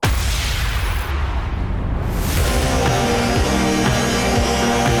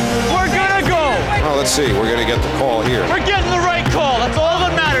see. We're going to get the call here. We're getting the right call. That's all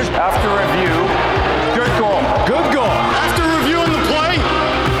that matters. After review, good goal. Good goal. After reviewing the play,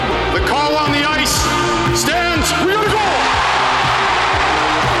 the call on the ice stands. We got a goal.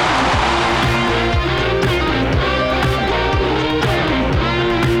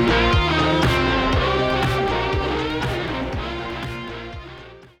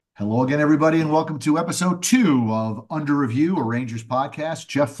 Hello again, everybody, and welcome to episode 2 of Under Review, a Rangers podcast.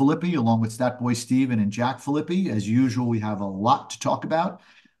 Jeff Filippi, along with Statboy Steven and Jack Filippi. As usual, we have a lot to talk about.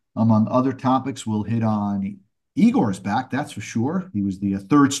 Among other topics, we'll hit on Igor's back, that's for sure. He was the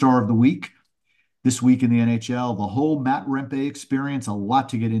third star of the week this week in the NHL. The whole Matt Rempe experience, a lot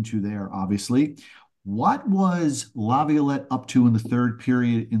to get into there, obviously. What was Laviolette up to in the third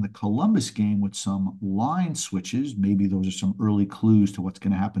period in the Columbus game with some line switches? Maybe those are some early clues to what's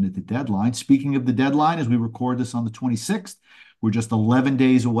going to happen at the deadline. Speaking of the deadline, as we record this on the 26th, we're just 11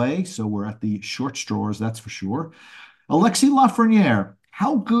 days away, so we're at the short straws, that's for sure. Alexis Lafreniere,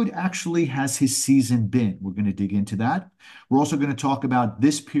 how good actually has his season been? We're going to dig into that. We're also going to talk about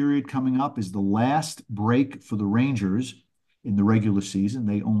this period coming up is the last break for the Rangers in the regular season.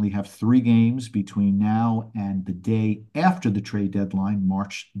 They only have 3 games between now and the day after the trade deadline,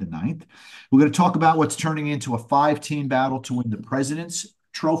 March the 9th. We're going to talk about what's turning into a 5-team battle to win the President's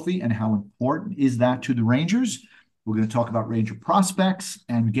Trophy and how important is that to the Rangers. We're going to talk about Ranger prospects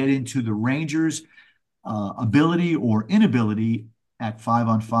and get into the Rangers' ability or inability at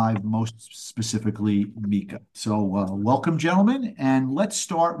 5-on-5, most specifically Mika. So welcome, gentlemen, and let's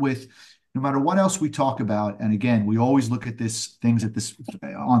start with, no matter what else we talk about, and again, we always look at things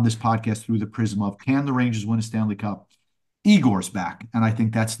on this podcast through the prism of, can the Rangers win a Stanley Cup? Igor's back, and I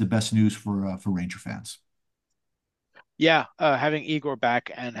think that's the best news for Ranger fans. Yeah, having Igor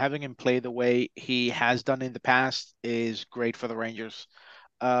back and having him play the way he has done in the past is great for the Rangers.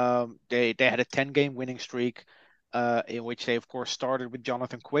 They had a 10-game winning streak, in which they, of course, started with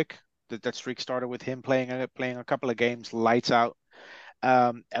Jonathan Quick. That streak started with him playing a couple of games, lights out.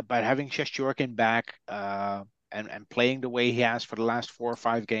 But having Shesterkin back and playing the way he has for the last 4 or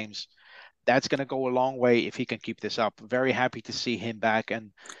 5 games, that's going to go a long way if he can keep this up. Very happy to see him back.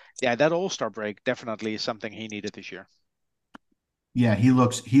 And yeah, that All-Star break definitely is something he needed this year. Yeah, he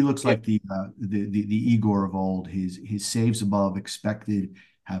looks like the Igor of old. His saves above expected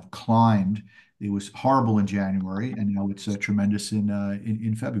have climbed. It was horrible in January, and now it's tremendous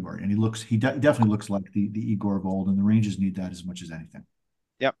in February. And he definitely looks like the Igor of old, and the Rangers need that as much as anything.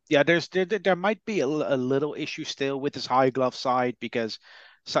 Yeah. There might be a little issue still with his high glove side because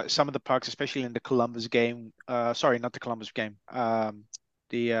some of the pucks, especially in the Columbus game, sorry, not the Columbus game, I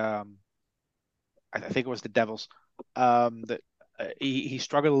think it was the Devils. He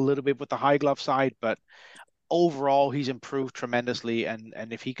struggled a little bit with the high glove side, but overall he's improved tremendously, and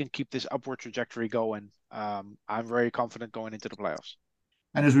if he can keep this upward trajectory going, I'm very confident going into the playoffs.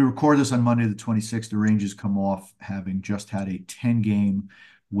 And as we record this on Monday the 26th, the Rangers come off having just had a 10-game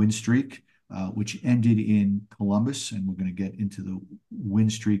win streak, which ended in Columbus, and we're going to get into the win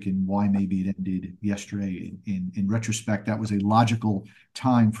streak and why maybe it ended yesterday. In retrospect, that was a logical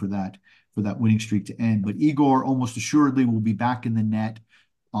time for that winning streak to end. But Igor almost assuredly will be back in the net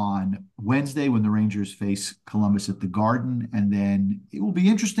on Wednesday when the Rangers face Columbus at the Garden, and then it will be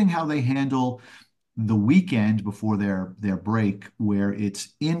interesting how they handle the weekend before their break, where it's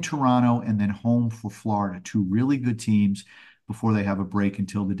in Toronto and then home for Florida, 2 really good teams before they have a break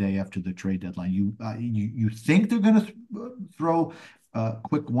until the day after the trade deadline. You think they're going to throw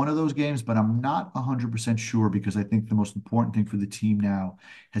quick one of those games, but I'm not 100% sure, because I think the most important thing for the team now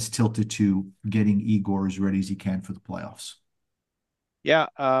has tilted to getting Igor as ready as he can for the playoffs. Yeah,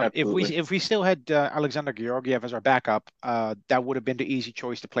 if we still had Alexander Georgiev as our backup, that would have been the easy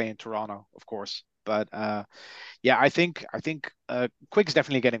choice to play in Toronto, of course. But yeah, I think Quick's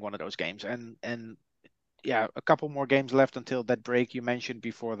definitely getting one of those games, and yeah, a couple more games left until that break you mentioned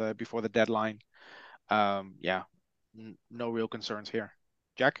before the deadline. Yeah, no real concerns here.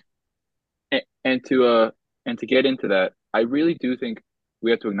 Jack? And to get into that, I really do think we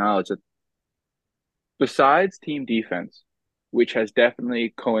have to acknowledge that besides team defense, which has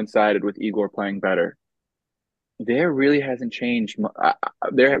definitely coincided with Igor playing better, there really hasn't changed.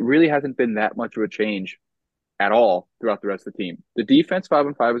 There really hasn't been that much of a change at all throughout the rest of the team. The defense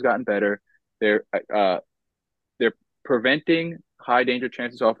 5-on-5 has gotten better. They're preventing high danger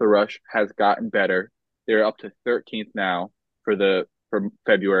chances off the rush has gotten better. They're up to 13th now for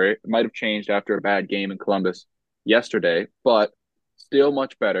February. It might have changed after a bad game in Columbus yesterday, but still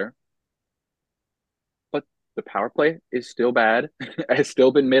much better. The power play is still bad. Has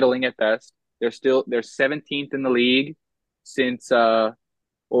still been middling at best. They're 17th in the league since or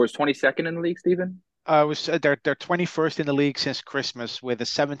is 22nd in the league, Steven? Was they're 21st in the league since Christmas with a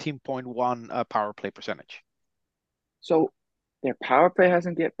 17.1 power play percentage. So their power play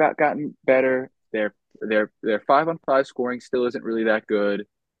hasn't gotten better. Their 5-on-5 scoring still isn't really that good.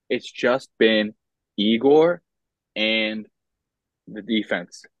 It's just been Igor and the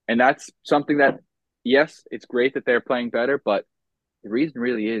defense. And that's something that, yes, it's great that they're playing better, but the reason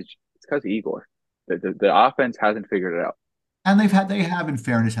really is it's because of Igor. The offense hasn't figured it out. And they have, in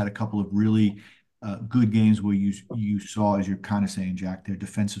fairness, had a couple of really good games where you saw, as you're kind of saying, Jack, their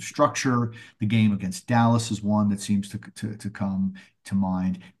defensive structure. The game against Dallas is one that seems to come to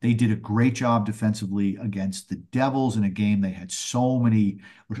mind. They did a great job defensively against the Devils in a game they had so many,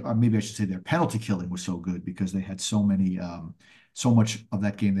 or maybe I should say their penalty killing was so good because they had so many, so much of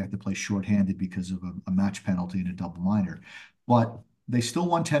that game they had to play shorthanded because of a match penalty and a double minor. But they still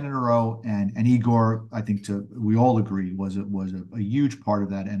won 10 in a row, and Igor, I think we all agree, was a huge part of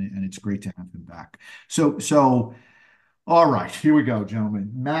that, and it's great to have him back. So all right, here we go,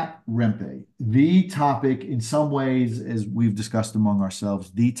 gentlemen. Matt Rempe, the topic in some ways, as we've discussed among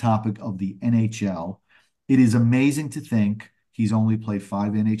ourselves, the topic of the NHL. It is amazing to think he's only played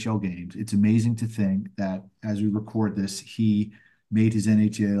 5 NHL games. It's amazing to think that as we record this, he made his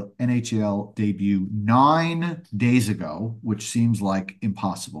NHL debut 9 days ago, which seems like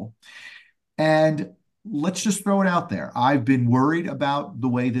impossible. And let's just throw it out there. I've been worried about the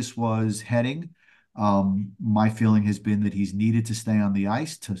way this was heading. My feeling has been that he's needed to stay on the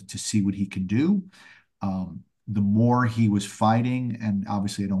ice to see what he can do. The more he was fighting, and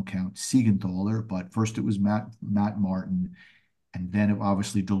obviously I don't count Siegenthaler, but first it was Matt Martin, and then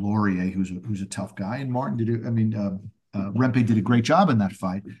obviously Delorier, who's a tough guy, and Martin did it. I mean, Rempe did a great job in that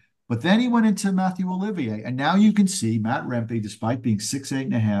fight. But then he went into Matthew Olivier, and now you can see Matt Rempe, despite being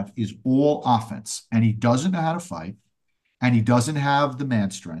 6'8.5", is all offense, and he doesn't know how to fight, and he doesn't have the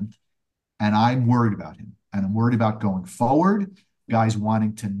man strength, and I'm worried about him, and I'm worried about going forward. Guys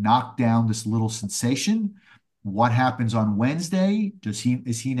wanting to knock down this little sensation. What happens on Wednesday? Is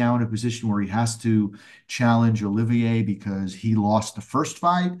he now in a position where he has to challenge Olivier because he lost the first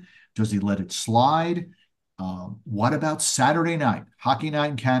fight? Does he let it slide? What about Saturday night? Hockey night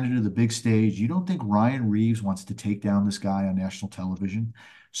in Canada, the big stage. You don't think Ryan Reeves wants to take down this guy on national television?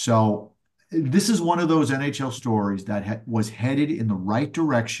 So this is one of those NHL stories that was headed in the right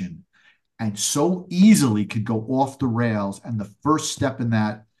direction and so easily could go off the rails. And the first step in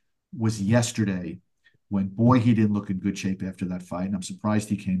that was yesterday when, boy, he didn't look in good shape after that fight. And I'm surprised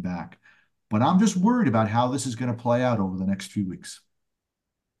he came back. But I'm just worried about how this is going to play out over the next few weeks.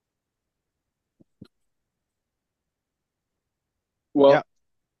 Well, Yeah.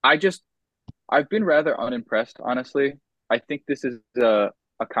 I've been rather unimpressed, honestly. I think this is a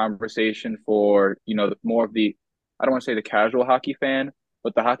conversation for, more of the, I don't want to say the casual hockey fan,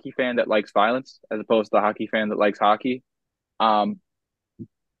 but the hockey fan that likes violence as opposed to the hockey fan that likes hockey. Um,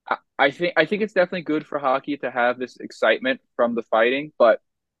 I think it's definitely good for hockey to have this excitement from the fighting, but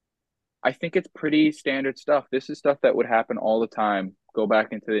I think it's pretty standard stuff. This is stuff that would happen all the time. Go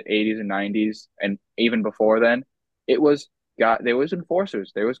back into the 80s and 90s, and even before then, it was there was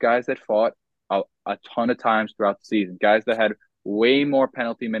enforcers. There was guys that fought a ton of times throughout the season. Guys that had way more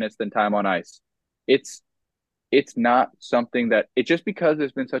penalty minutes than time on ice. It's it's not something that it just because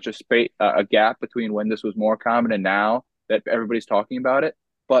there's been such a gap between when this was more common and now that everybody's talking about it.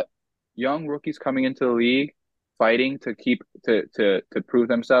 But young rookies coming into the league, fighting to keep to prove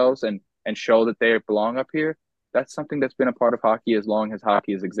themselves and show that they belong up here. That's something that's been a part of hockey as long as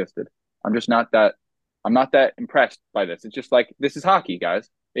hockey has existed. I'm just not that I'm not that impressed by this. It's just like this is hockey, guys.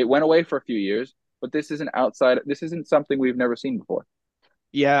 It went away for a few years, but this isn't something we've never seen before.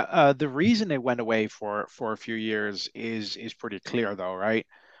 Yeah, the reason it went away for a few years is pretty clear though, right?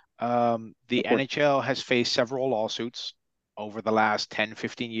 The Of course, NHL has faced several lawsuits over the last 10,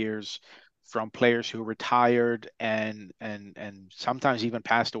 15 years from players who retired and sometimes even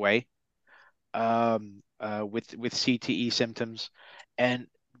passed away with CTE symptoms, and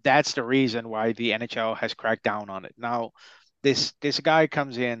that's the reason why the NHL has cracked down on it. Now, this guy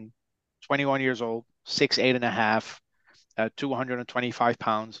comes in, 21 years old, 6'8.5", 225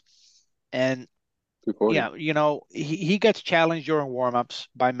 pounds, and 240. yeah, he gets challenged during warmups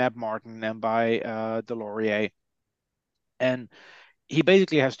by Matt Martin and by Delorier, and he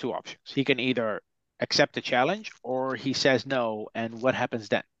basically has two options. He can either accept the challenge or he says no, and what happens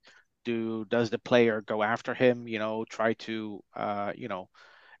then? Does the player go after him, try to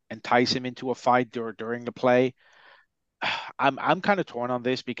entice him into a fight during the play? I'm kind of torn on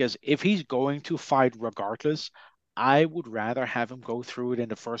this because if he's going to fight regardless, I would rather have him go through it in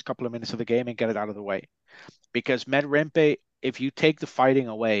the first couple of minutes of the game and get it out of the way. Because Matt Rempe, if you take the fighting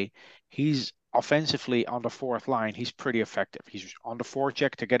away, he's offensively on the fourth line, he's pretty effective. He's on the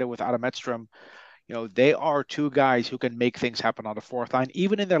forecheck together with Adam Edstrom. They are two guys who can make things happen on the fourth line,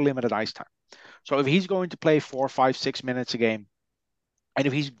 even in their limited ice time. So if he's going to play 4, 5, 6 minutes a game, and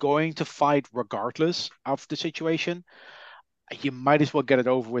if he's going to fight regardless of the situation, you might as well get it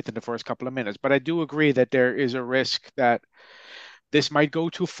over with in the first couple of minutes. But I do agree that there is a risk that this might go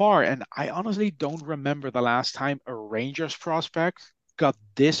too far. And I honestly don't remember the last time a Rangers prospect got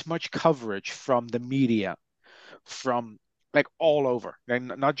this much coverage from the media, from like all over,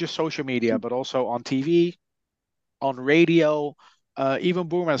 and not just social media, but also on TV, on radio. Even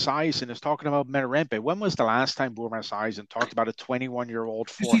Boomer Esiason is talking about Matt Rempe. When was the last time Boomer Esiason talked about a 21-year-old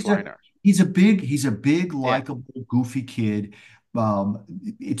fourth liner? He's a big, likable, goofy kid.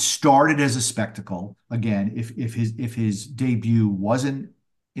 It started as a spectacle. Again, if his debut wasn't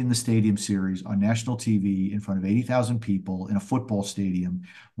in the Stadium Series on national TV in front of 80,000 people in a football stadium,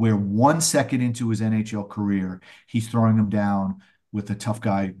 where 1 second into his NHL career, he's throwing them down with a tough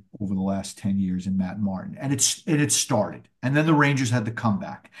guy over the last 10 years in Matt Martin. And it started. And then the Rangers had the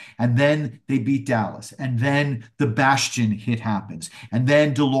comeback. And then they beat Dallas. And then the Bastion hit happens. And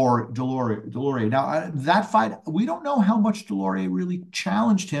then Delorier. Now, that fight, we don't know how much Delorier really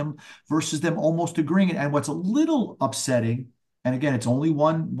challenged him versus them almost agreeing. And what's a little upsetting, and again, it's only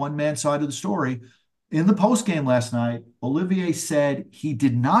one man side of the story, in the postgame last night, Olivier said he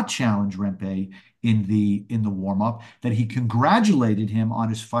did not challenge Rempe in the warm-up, that he congratulated him on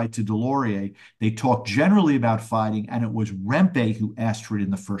his fight to Delorier. They talked generally about fighting, and it was Rempe who asked for it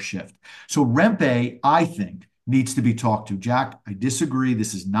in the first shift. So Rempe, I think, needs to be talked to. Jack, I disagree.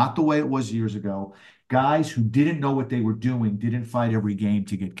 This is not the way it was years ago. Guys who didn't know what they were doing didn't fight every game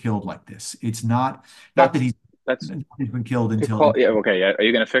to get killed like this. It's not that he's been killed until. Yeah. Okay. Yeah. Are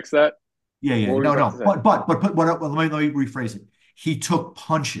you going to fix that? Yeah. No. But let me rephrase it. He took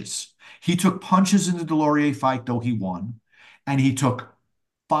punches. He took punches in the Delorier fight, though he won, and he took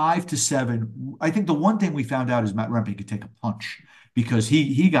 5 to 7. I think the one thing we found out is Matt Rempe could take a punch because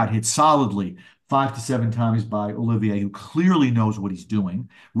he got hit solidly 5 to 7 times by Olivier, who clearly knows what he's doing.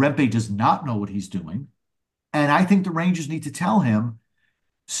 Rempe does not know what he's doing, and I think the Rangers need to tell him,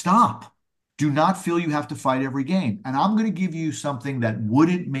 stop. Do not feel you have to fight every game. And I'm going to give you something that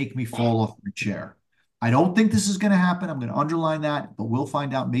wouldn't make me fall off my chair. I don't think this is going to happen. I'm going to underline that, but we'll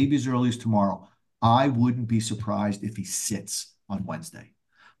find out maybe as early as tomorrow. I wouldn't be surprised if he sits on Wednesday.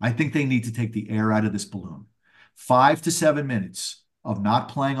 I think they need to take the air out of this balloon. 5 to 7 minutes of not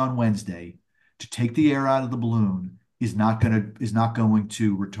playing on Wednesday to take the air out of the balloon is not going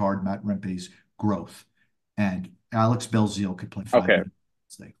to retard Matt Rempe's growth. And Alex Belzile could play 5 minutes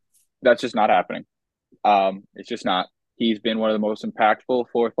Wednesday. That's just not happening. It's just not. He's been one of the most impactful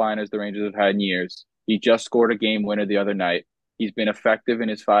fourth liners the Rangers have had in years. He just scored a game winner the other night. He's been effective in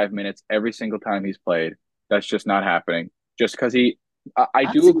his 5 minutes every single time he's played. That's just not happening. Just because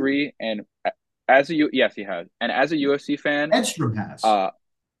I do agree. And yes, he has. And as a UFC fan, Edstrom has.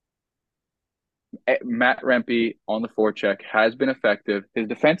 Matt Rempe on the forecheck has been effective. His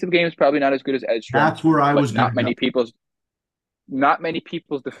defensive game is probably not as good as Edstrom. That's where I was. Not many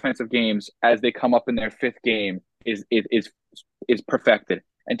people's defensive games as they come up in their fifth game is perfected.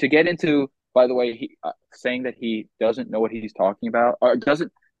 And to get into, by the way, he saying that he doesn't know what he's talking about or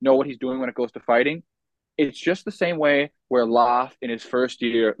doesn't know what he's doing when it goes to fighting, it's just the same way where Loft in his first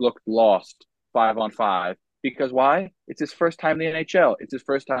year looked lost 5-on-5. Because why? It's his first time in the NHL. It's his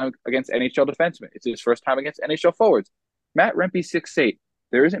first time against NHL defensemen. It's his first time against NHL forwards. Matt Rempe's 6'8".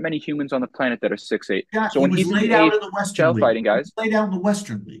 There isn't many humans on the planet that are 6'8". Yeah, so when he's laid out in the Western League, fighting guys, laid out in the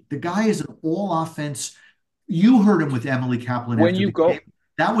Western League. The guy is an all offense. You heard him with Emily Kaplan. When you go, game.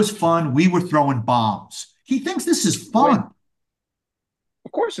 That was fun. We were throwing bombs. He thinks this is fun.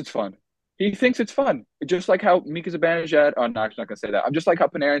 Of course, it's fun. He thinks it's fun. Just like how Mika Zibanejad. Oh, no, I'm not going to say that. I'm just like how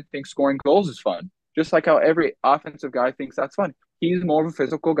Panarin thinks scoring goals is fun. Just like how every offensive guy thinks that's fun. He's more of a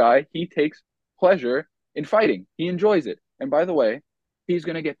physical guy. He takes pleasure in fighting. He enjoys it. And by the way, he's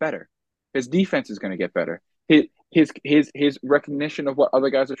going to get better. His defense is going to get better. His recognition of what other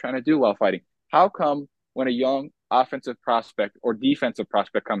guys are trying to do while fighting. How come when a young offensive prospect or defensive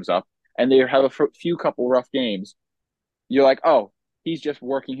prospect comes up and they have a few couple rough games, you're like, oh, he's just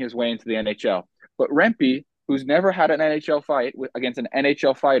working his way into the NHL. But Rempe, who's never had an NHL fight against an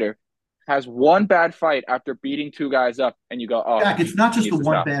NHL fighter, has one bad fight after beating 2 guys up, and you go, oh. Jack, it's not just the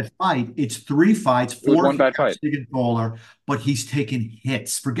one bad fight. It's 3 fights, 4 one bad fight. Goaler, but he's taken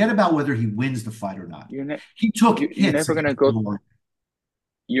hits. Forget about whether he wins the fight or not. He took hits. You're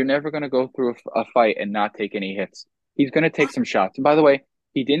never going to go through a fight and not take any hits. He's going to take some shots. And by the way,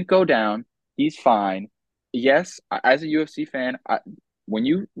 he didn't go down. He's fine. Yes, as a UFC fan, when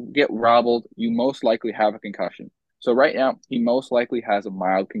you get robbled, you most likely have a concussion. So right now, he most likely has a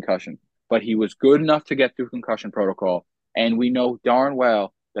mild concussion, but he was good enough to get through concussion protocol, and we know darn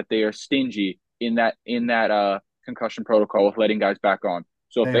well that they are stingy in that concussion protocol with letting guys back on.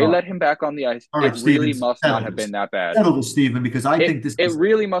 So if They they are. let him back on the ice, All it right, really Stevens, must not settle have this. been that bad. Settle this, Stephen, because I think this It is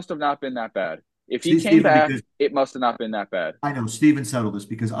really must have not been that bad. If he came Stephen, back, because it must have not been that bad. I know Steven settled this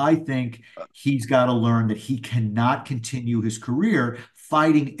because I think he's got to learn that he cannot continue his career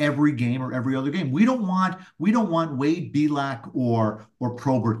fighting every game or every other game. We don't want Wade Belak or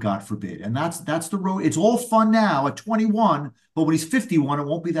Probert, God forbid. And that's the road. It's all fun now at 21, but when he's 51, it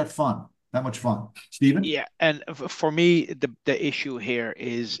won't be that much fun. Steven? Yeah, and for me, the issue here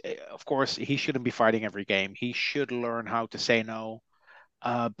is, of course, he shouldn't be fighting every game. He should learn how to say no.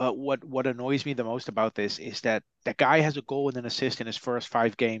 But what annoys me the most about this is that the guy has a goal and an assist in his first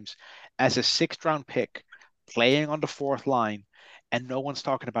 5 games as a sixth round pick, playing on the fourth line, and no one's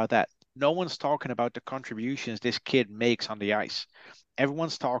talking about that. No one's talking about the contributions this kid makes on the ice.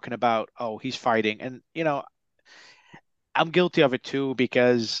 Everyone's talking about, oh, he's fighting, and I'm guilty of it too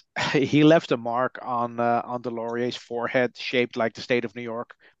because he left a mark on Delorier's forehead shaped like the state of New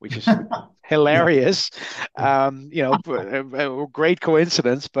York, which is Yeah. hilarious. Great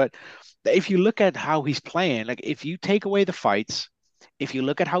coincidence. But if you look at how he's playing, like if you take away the fights, if you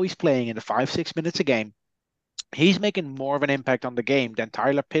look at how he's playing in the 5, 6 minutes a game, he's making more of an impact on the game than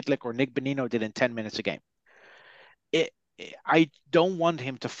Tyler Pitlick or Nick Bonino did in 10 minutes a game. It, I don't want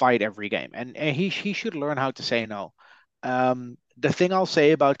him to fight every game, and he should learn how to say no. The thing I'll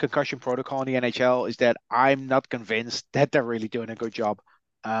say about concussion protocol in the NHL is that I'm not convinced that they're really doing a good job.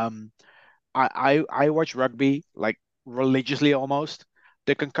 Um, I watch rugby like religiously almost.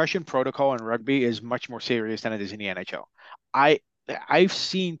 The concussion protocol in rugby is much more serious than it is in the NHL. I I've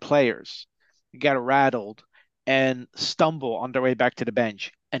seen players get rattled and stumble on their way back to the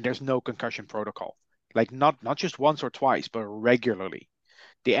bench, and there's no concussion protocol. Like not just once or twice, but regularly.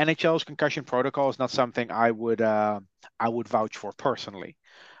 The NHL's concussion protocol is not something I would vouch for personally.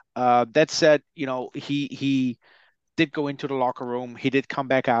 That said, he did go into the locker room. He did come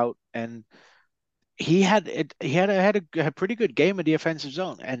back out, and he had a pretty good game in the offensive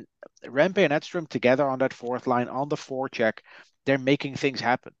zone. And Rempe and Edstrom together on that fourth line on the forecheck, they're making things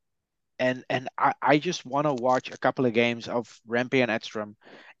happen. And I just want to watch a couple of games of Rempe and Edstrom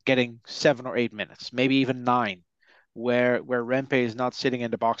getting 7 or 8 minutes, maybe even 9, where Rempe is not sitting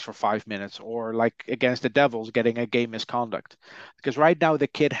in the box for 5 minutes, or like against the Devils getting a game misconduct. Because right now the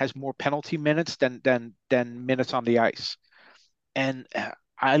kid has more penalty minutes than minutes on the ice. And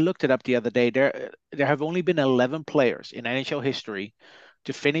I looked it up the other day. There have only been 11 players in NHL history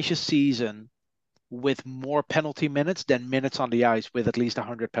to finish a season with more penalty minutes than minutes on the ice with at least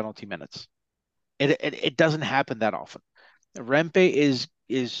 100 penalty minutes. It doesn't happen that often. Rempe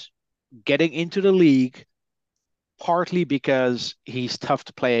is getting into the league partly because he's tough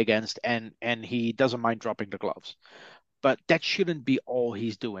to play against and he doesn't mind dropping the gloves. But that shouldn't be all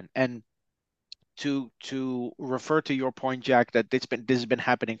he's doing. And to refer to your point, Jack, that this has been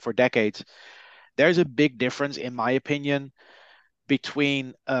happening for decades. There's a big difference, in my opinion,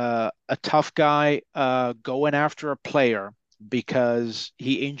 between a tough guy going after a player because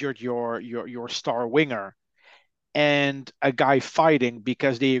he injured your star winger, and a guy fighting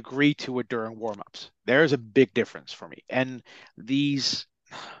because they agreed to it during warmups. There's a big difference for me. And these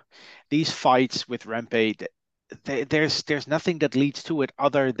these fights with Rempe, there's nothing that leads to it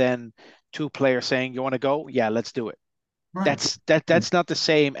other than two players saying, "You want to go? Yeah, let's do it." Right. That's not the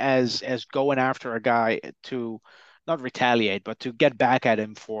same as going after a guy to not retaliate, but to get back at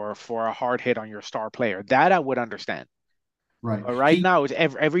him for a hard hit on your star player. That I would understand. Right. But right now, it's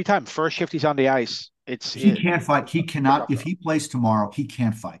every time first shift he's on the ice, He can't fight. He good cannot. luck If for him. he plays tomorrow, he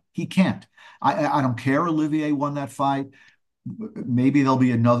can't fight. He can't. I don't care. Olivier won that fight. Maybe there'll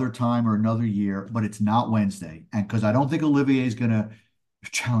be another time or another year, but it's not Wednesday. And because I don't think Olivier is going to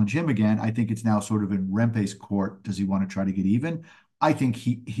challenge him again, I think it's now sort of in Rempe's court. Does he want to try to get even? I think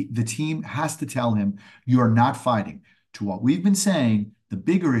the team has to tell him you are not fighting. To what we've been saying, the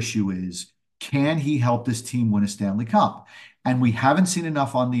bigger issue is, can he help this team win a Stanley Cup? And we haven't seen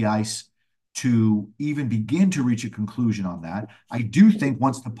enough on the ice to even begin to reach a conclusion on that. I do think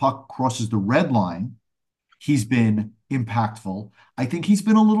once the puck crosses the red line, he's been impactful. I think he's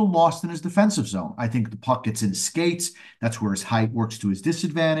been a little lost in his defensive zone. I think the puck gets in his skates. That's where his height works to his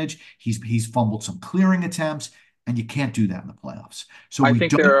disadvantage. He's fumbled some clearing attempts, and you can't do that in the playoffs. So I we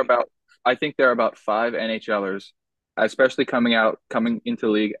think there don't. are about I think there are about 5 NHLers, especially coming into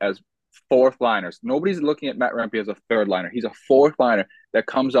the league as fourth liners. Nobody's looking at Matt Rempe as a third liner. He's a fourth liner that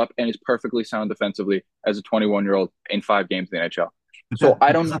comes up and is perfectly sound defensively as a 21-year-old in 5 games in the NHL. But So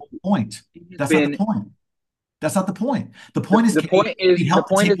I that's don't not know. the point. He has That's not the been point. That's not the point. The point is, the can he, point is the help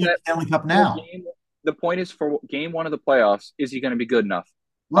the point team is win that the Stanley Cup for now? game the point is for game one of the playoffs, is he going to be good enough?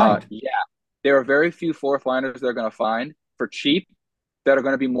 Right. Yeah, there are very few fourth liners they're going to find for cheap that are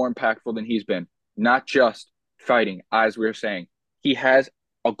going to be more impactful than he's been. Not just fighting, as we were saying. He has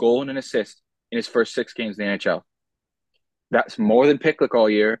a goal and an assist in his first 6 games in the NHL. That's more than Picklick all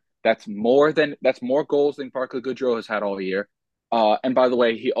year. That's more goals than Barclay Goodrow has had all year. And by the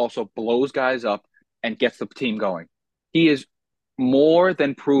way, he also blows guys up and gets the team going. He is more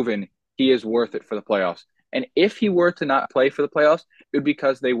than proven he is worth it for the playoffs. And if he were to not play for the playoffs, it would be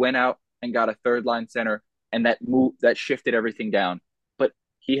because they went out and got a third line center, and that shifted everything down. But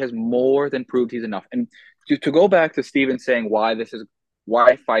he has more than proved he's enough. And to go back to Steven saying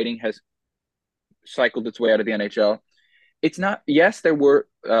why fighting has cycled its way out of the NHL, it's not. Yes, there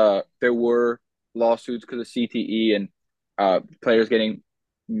were lawsuits because of CTE and players getting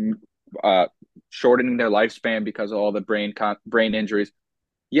uh, shortening their lifespan because of all the brain injuries.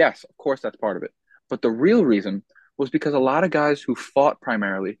 Yes, of course that's part of it. But the real reason was because a lot of guys who fought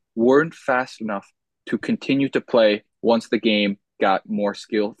primarily weren't fast enough to continue to play once the game got more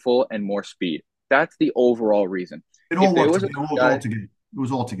skillful and more speed. That's the overall reason. It If all there worked was a together. It was all guy, together. It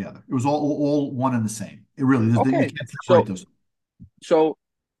was all together. It was all one and the same. It really is. You okay, can't separate so those. so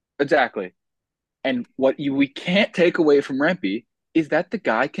exactly. And we can't take away from Rempe is that the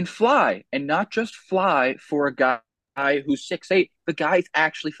guy can fly, and not just fly for a guy who's 6'8". The guy's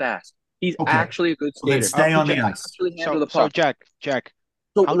actually fast. He's Okay. actually a good So then skater. stay on He the can ice. actually handle So the so puck. Jack,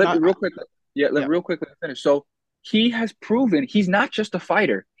 So I'm not. real quick, yeah, Yeah. real quickly to finish. So he has proven he's not just a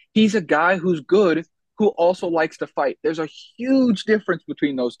fighter. He's a guy who's good who also likes to fight. There's a huge difference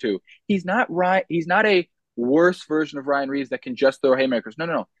between those two. He's not right. He's not a worse version of Ryan Reeves that can just throw haymakers. No,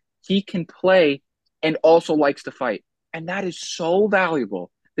 no, no. He can play and also likes to fight, and that is so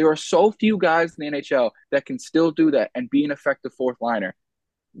valuable. There are so few guys in the NHL that can still do that and be an effective fourth liner.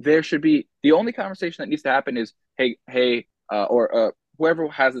 There should be the only conversation that needs to happen is or whoever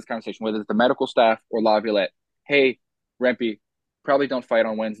has this conversation, whether it's the medical staff or Laviolette, hey, Rempe, probably don't fight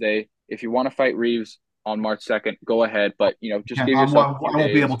on Wednesday. If you want to fight Reeves on March 2nd, go ahead, but just give yourself a I few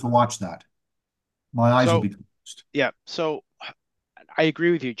won't be days. able to watch that. My eyes will So be closed. yeah. So I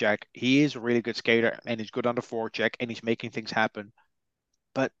agree with you, Jack. He is a really good skater and he's good on the forecheck and he's making things happen.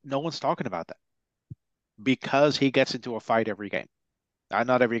 But no one's talking about that because he gets into a fight every game.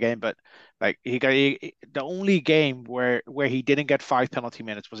 Not every game, but like the only game where he didn't get 5 penalty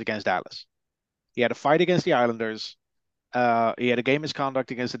minutes was against Dallas. He had a fight against the Islanders. He had a game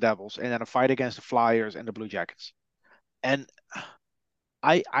misconduct against the Devils, and then a fight against the Flyers and the Blue Jackets. And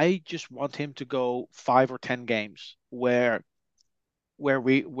I just want him to go 5 or 10 games where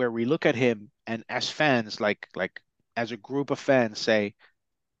we look at him and as fans, like as a group of fans, say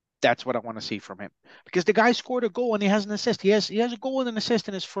that's what I want to see from him. Because the guy scored a goal and he has an assist. He has a goal and an assist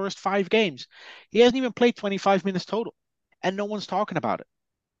in his first 5 games. He hasn't even played 25 minutes total, and no one's talking about it.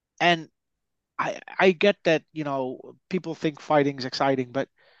 And I get that, people think fighting's exciting, but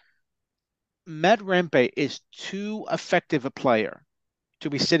Matt Rempe is too effective a player to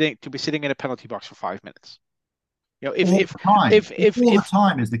be sitting in a penalty box for 5 minutes. All the time. All the If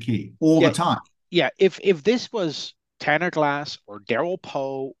time is the key. All the yeah, time. yeah, if this was Tanner Glass or Daryl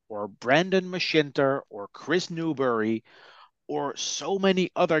Poe or Brandon Mashinter or Chris Newberry or so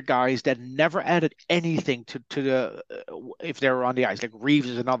many other guys that never added anything to the if they were on the ice, like Reeves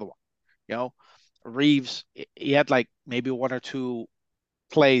is another one. You know, Reeves, he had like maybe one or two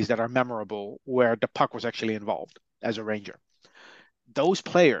plays that are memorable where the puck was actually involved as a Ranger. Those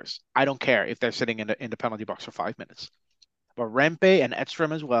players, I don't care if they're sitting in the penalty box for 5 minutes. But Rempe and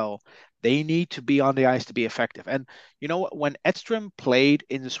Edstrom as well, they need to be on the ice to be effective. And you know what? When Edstrom played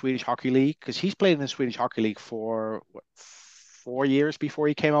in the Swedish Hockey League, because he's played in the Swedish Hockey League for 4 years before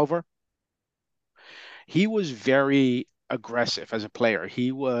he came over, he was very aggressive as a player.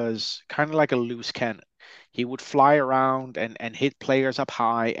 He was kind of like a loose cannon. He would fly around and hit players up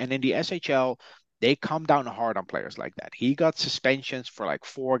high. And in the SHL, they come down hard on players like that. He got suspensions for like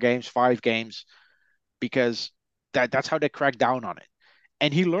 4 games, 5 games, because that's how they crack down on it.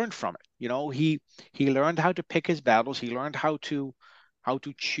 And he learned from it. He learned how to pick his battles. He learned how to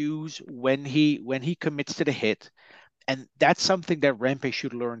choose when he commits to the hit, and that's something that Rempe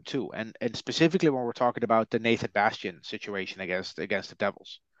should learn too. And specifically when we're talking about the Nathan Bastian situation against the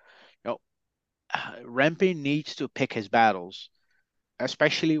Devils, you know, Rempe needs to pick his battles,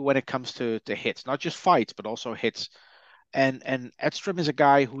 especially when it comes to hits, not just fights but also hits. And Edstrom is a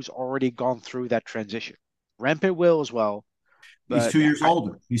guy who's already gone through that transition. Rempe will as well, He's but 2 years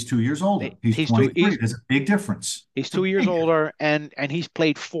older. He's 2 years older. He's he's two 23. There's a big difference. he's It's a 2 years big difference. older, and he's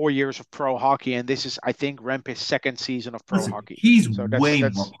played 4 years of pro hockey, and this is, I think, Rempe's second season of pro Listen, hockey. he's So way more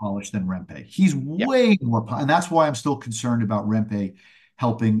that's polished than Rempe. He's yeah. way more, and that's why I'm still concerned about Rempe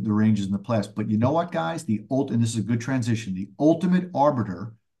helping the Rangers in the playoffs. But you know what, guys? And this is a good transition. The ultimate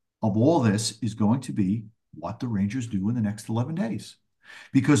arbiter of all this is going to be what the Rangers do in the next 11 days.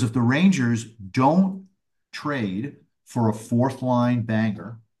 Because if the Rangers don't trade for a fourth line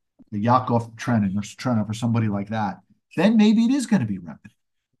banger, the Yakov Trenin or somebody like that, then maybe it is going to be Rempe.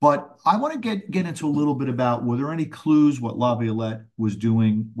 But I want to get into a little bit about, were there any clues what Laviolette was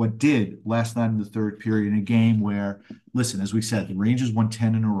doing, what did last night in the third period in a game where, listen, as we said, the Rangers won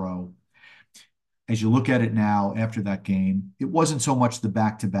 10 in a row. As you look at it now after that game, it wasn't so much the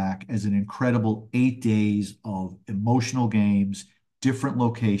back-to-back as an incredible 8 days of emotional games, different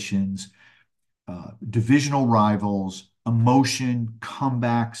locations, divisional rivals, emotion,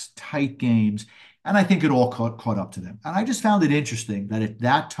 comebacks, tight games. And I think it all caught up to them. And I just found it interesting that at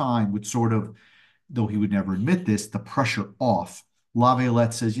that time, with sort of, though he would never admit this, the pressure off,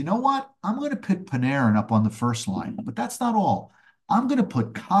 Laviolette says, you know what? I'm going to put Panarin up on the first line, but that's not all. I'm going to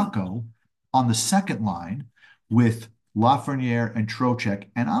put Kakko on the second line with Lafreniere and Trocheck,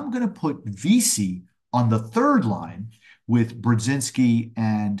 and I'm going to put VC on the third line with Brodzinski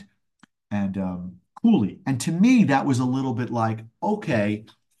and Cooley. And to me, that was a little bit like, okay,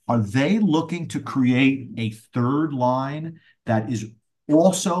 are they looking to create a third line that is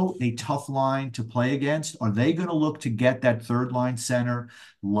also a tough line to play against? Are they going to look to get that third line center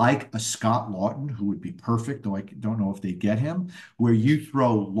like a Scott Lawton, who would be perfect, though I don't know if they get him, where you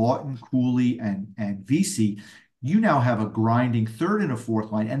throw Lawton, Cooley, and VC, you now have a grinding third and a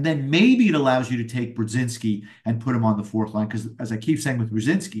fourth line, and then maybe it allows you to take Brodzinski and put him on the fourth line, because as I keep saying with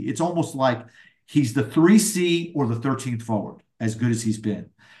Brodzinski, it's almost like he's the 3C or the 13th forward, as good as he's been.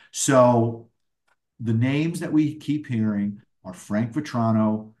 So the names that we keep hearing are Frank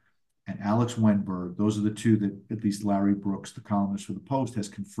Vetrano and Alex Wenberg. Those are the two that at least Larry Brooks, the columnist for the Post, has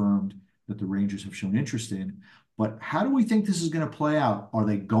confirmed that the Rangers have shown interest in. But how do we think this is going to play out? Are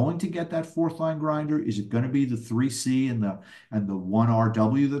they going to get that fourth line grinder? Is it going to be the 3C and the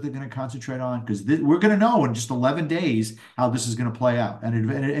 1RW that they're going to concentrate on? Because we're going to know in just 11 days how this is going to play out. And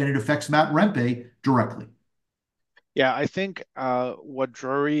it affects Matt Rempe directly. Yeah, I think what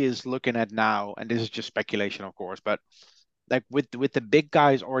Drury is looking at now, and this is just speculation, of course, but like with the big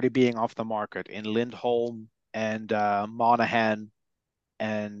guys already being off the market in Lindholm and Monahan,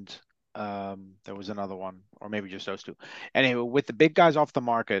 and there was another one, or maybe just those two. Anyway, with the big guys off the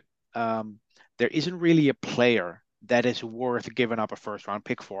market, there isn't really a player that is worth giving up a first round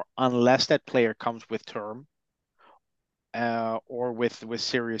pick for, unless that player comes with term or with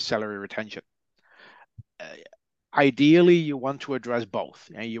serious salary retention. Ideally, you want to address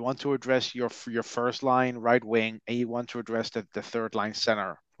both. You want to address your first line right wing, and you want to address the third line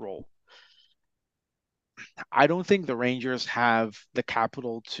center role. I don't think the Rangers have the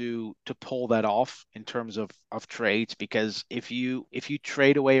capital to pull that off in terms of trades, because if you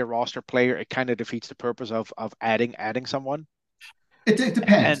trade away a roster player, it kind of defeats the purpose of adding someone. It And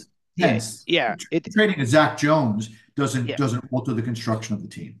depends. yeah, Trading a Zach Jones yeah, doesn't alter the construction of the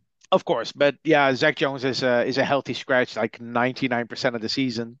team. of course, but yeah, Zach Jones is a healthy scratch like 99% of the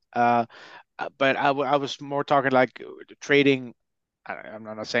season. But I was more talking like trading. I'm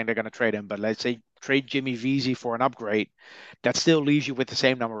not saying they're going to trade him, but let's say trade Jimmy Vesey for an upgrade. That still leaves you with the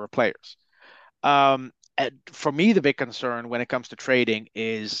same number of players. And for me, the big concern when it comes to trading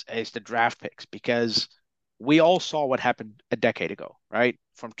is the draft picks, because we all saw what happened a decade ago, right?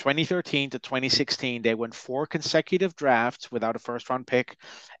 From 2013 to 2016, they went 4 consecutive drafts without a first round pick.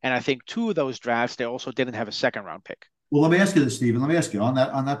 And I think 2 of those drafts, they also didn't have a second round pick. Well, let me ask you this, Stephen. Let me ask you on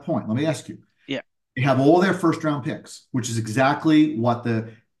that point. Let me ask you. Yeah. They have all their first round picks, which is exactly what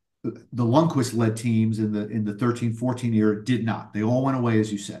the Lundqvist led teams in the 13-14 era did not. They all went away,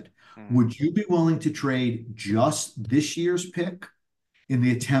 as you said. Would you be willing to trade just this year's pick in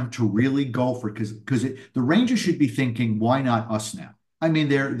the attempt to really go for it? Because the Rangers should be thinking, why not us now? I mean,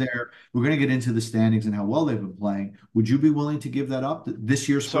 we're going to get into the standings and how well they've been playing. Would you be willing to give that up this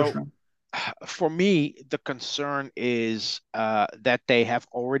year's first round? For me, the concern is that they have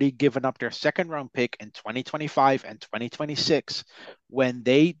already given up their second round pick in 2025 and 2026 when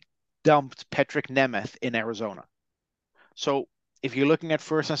they dumped Patrick Nemeth in Arizona. So if you're looking at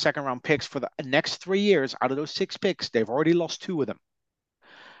first and second round picks for the next 3 years, out of those 6 picks, they've already lost 2 of them.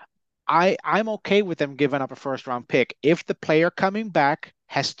 I'm okay with them giving up a first round pick if the player coming back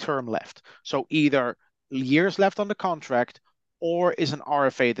has term left. So either years left on the contract or is an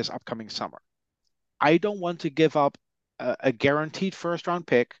RFA this upcoming summer. I don't want to give up a guaranteed first round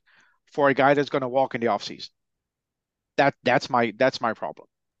pick for a guy that's going to walk in the offseason. That's my problem.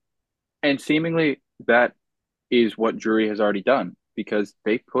 And seemingly that is what Drury has already done because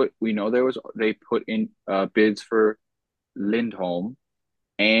they put in bids for Lindholm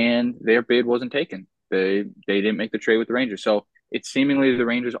and their bid wasn't taken. They didn't make the trade with the Rangers. So it's seemingly the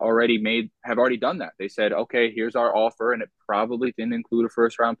Rangers have already done that. They said, okay, here's our offer, and it probably didn't include a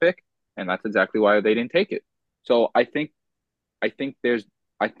first round pick, and that's exactly why they didn't take it. So I think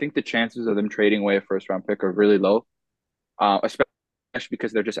the chances of them trading away a first round pick are really low, especially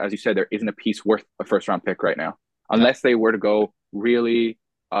because they're just, as you said, there isn't a piece worth a first round pick right now, No. unless they were to go really,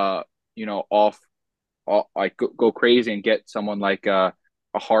 like go crazy and get someone like a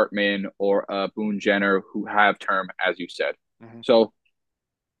Hartman or a Boone Jenner who have term, as you said. Mm-hmm. So,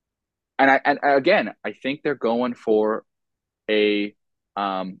 and again, I think they're going for a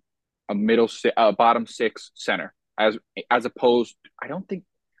bottom six center as opposed.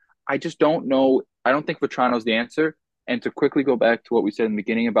 I just don't know. I don't think Vetrano's the answer. And to quickly go back to what we said in the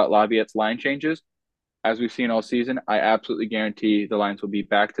beginning about Laviette's line changes, as we've seen all season, I absolutely guarantee the lines will be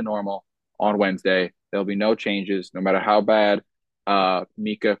back to normal on Wednesday. There'll be no changes, no matter how bad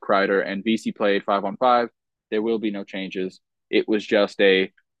Mika, Kreider, and VC played 5-on-5. There will be no changes. It was just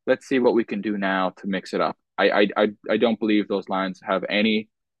a let's see what we can do now to mix it up. I don't believe those lines have any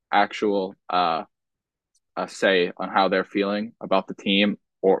actual say on how they're feeling about the team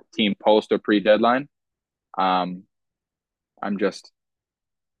or team post or pre-deadline. Um, I'm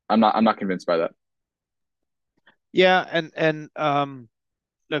not convinced by that. Yeah, and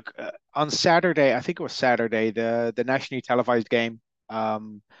look, on Saturday, I think it was Saturday, the nationally televised game.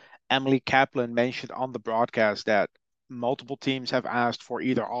 Emily Kaplan mentioned on the broadcast that multiple teams have asked for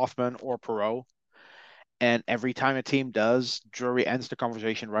either Offman or Perot, and every time a team does, Drury ends the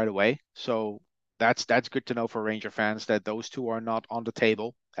conversation right away. So that's good to know for Ranger fans that those two are not on the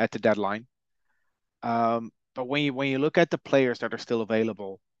table at the deadline. But when you look at the players that are still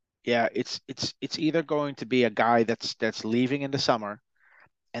available, yeah, it's either going to be a guy that's leaving in the summer,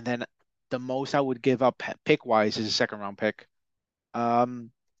 and then the most I would give up pick wise is a second round pick.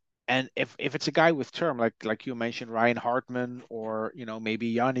 Um, and if it's a guy with term like you mentioned, Ryan Hartman or maybe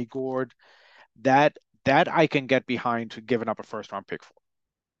Yanni Gord, that that I can get behind to giving up a first round pick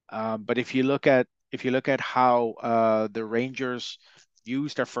for. But if you look at how the Rangers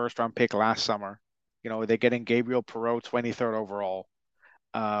used their first round pick last summer, they're getting Gabriel Perreault 23rd overall.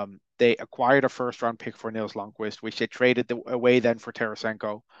 They acquired a first round pick for Nils Lundqvist, which they traded away then for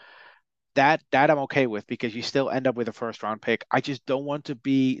Tarasenko. That I'm okay with because you still end up with a first round pick. I just don't want to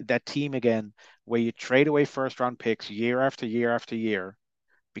be that team again where you trade away first round picks year after year after year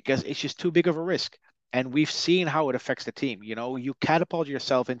because it's just too big of a risk. And we've seen how it affects the team. You catapult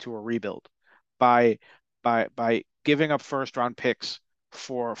yourself into a rebuild by by giving up first round picks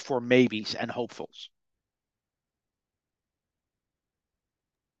for maybes and hopefuls.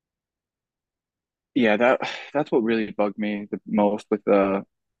 Yeah, that's what really bugged me the most with those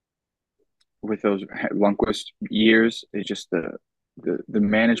Lundqvist years is just the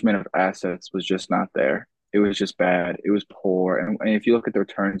management of assets was just not there. It was just bad. It was poor. And if you look at the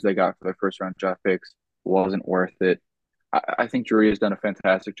returns they got for their first round draft picks, wasn't worth it. I think Drury has done a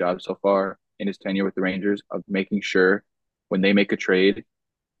fantastic job so far in his tenure with the Rangers of making sure when they make a trade,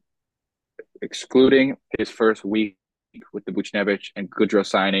 excluding his first week with the Buchnevich and Goodrow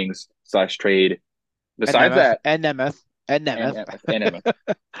signings slash trade. And Besides Nemeth, that, and Nemeth, and and Nemeth. Emmett, excuse me.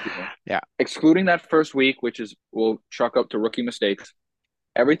 Yeah. Excluding that first week, which is will chalk up to rookie mistakes.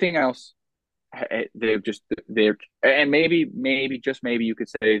 Everything else, they're and maybe just maybe you could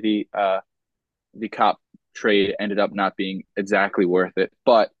say the cop trade ended up not being exactly worth it,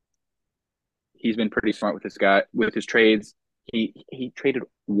 but he's been pretty smart with his trades. He traded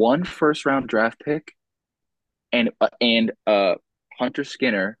one first round draft pick and Hunter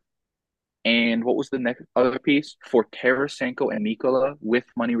Skinner. And what was the next other piece for Tarasenko and Mikola with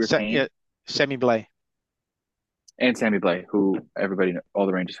money retained? Yeah, Semi Blay. And Sammy Blay, who all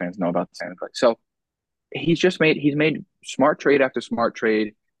the Rangers fans know about Sammy Blay. So he's made smart trade after smart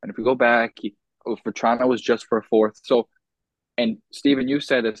trade. And if we go back, for Toronto was just for a fourth. So, and Steven, you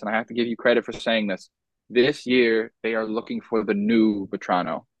said this, and I have to give you credit for saying this. This year, they are looking for the new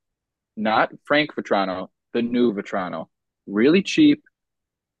Vetrano, not Frank Vetrano, the new Vetrano. Really cheap,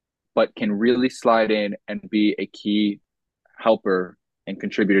 but can really slide in and be a key helper and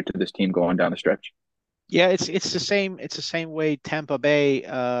contributor to this team going down the stretch. Yeah, it's the same way Tampa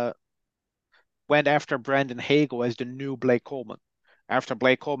Bay went after Brandon Hagel as the new Blake Coleman. After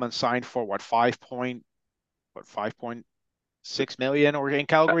Blake Coleman signed for what 5.6 million or in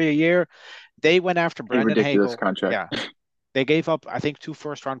Calgary a year, they went after A Brandon ridiculous Hagel. contract. Yeah. They gave up, I think, 2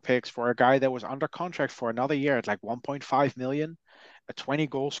 first-round picks for a guy that was under contract for another year at like 1.5 million, a 20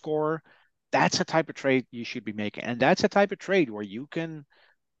 goal scorer. That's a type of trade you should be making, and that's a type of trade where you can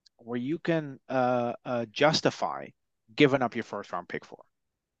justify giving up your first-round pick for.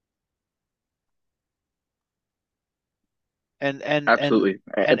 And and and Absolutely.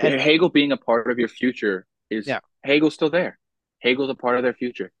 and Hagel being a part of your future is yeah, Hagel's still there. Hagel's a part of their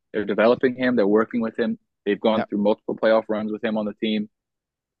future. They're developing him. They're working with him. They've gone yeah, through multiple playoff runs with him on the team.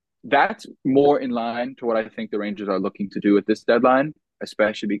 That's more in line to what I think the Rangers are looking to do at this deadline,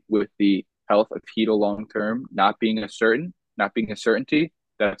 especially with the health of Hedel long term not being a certainty.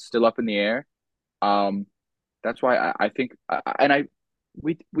 That's still up in the air. Um, that's why I think, and I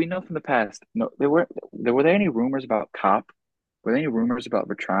we know from the past. No, were there any rumors about Cop? Were there any rumors about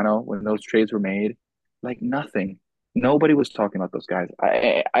Vetrano when those trades were made? Like nothing. Nobody was talking about those guys.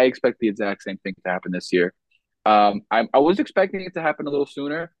 I expect the exact same thing to happen this year. I was expecting it to happen a little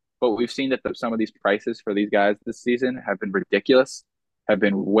sooner, but we've seen that some of these prices for these guys this season have been ridiculous, have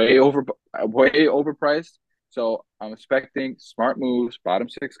been way overpriced. So I'm expecting smart moves, bottom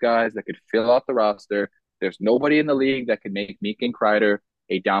six guys that could fill out the roster. There's nobody in the league that can make Meek and Kreider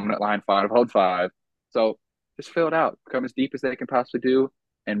a dominant line 5-on-5. So just fill it out, come as deep as they can possibly do,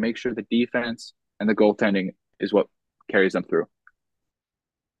 and make sure the defense and the goaltending is what carries them through.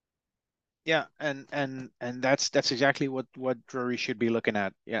 yeah, and that's exactly what Drury should be looking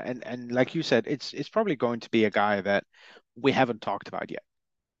at. Yeah, and like you said, it's probably going to be a guy that we haven't talked about yet.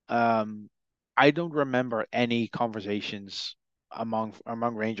 Um, I don't remember any conversations among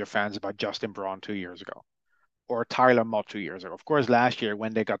Ranger fans about Justin Braun 2 years ago or Tyler Mott 2 years ago. Of course, last year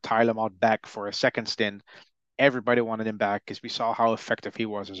when they got Tyler Mott back for a second stint, everybody wanted him back because we saw how effective he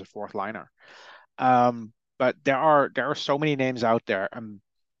was as a fourth liner. But there are so many names out there.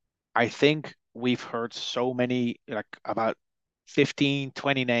 I think we've heard so many, like about 15,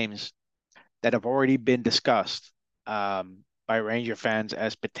 20 names that have already been discussed by Ranger fans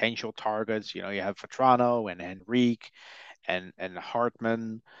as potential targets. You know, you have Vetrano and Henrique and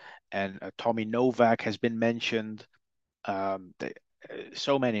Hartman and Tommy Novak has been mentioned.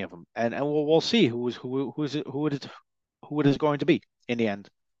 So many of them, and we'll see who it is going to be in the end.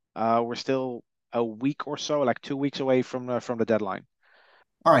 We're still a week or so, like 2 weeks away from the deadline.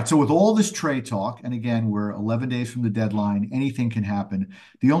 All right. So with all this trade talk, and again, we're 11 days from the deadline, anything can happen.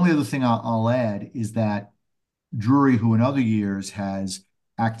 The only other thing I'll add is that Drury, who in other years has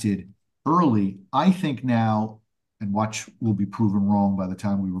acted early, I think now, and watch, will be proven wrong by the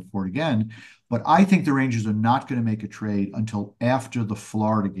time we report again, but I think the Rangers are not going to make a trade until after the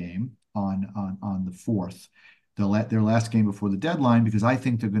Florida game on the 4th, their last game before the deadline, because I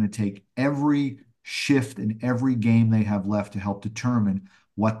think they're going to take every shift in every game they have left to help determine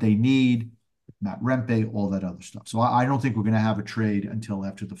what they need, Matt Rempe, all that other stuff. So I don't think we're going to have a trade until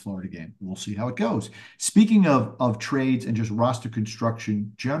after the Florida game. We'll see how it goes. Speaking of trades and just roster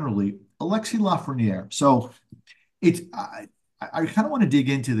construction generally, Alexis Lafreniere. So it's I kind of want to dig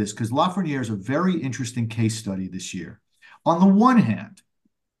into this because Lafreniere is a very interesting case study this year. On the one hand,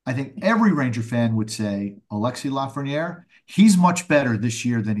 I think every Ranger fan would say Alexis Lafreniere, he's much better this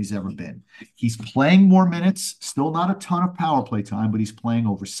year than he's ever been. He's playing more minutes, still not a ton of power play time, but he's playing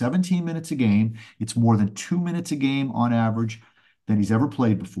over 17 minutes a game. It's more than 2 minutes a game on average than he's ever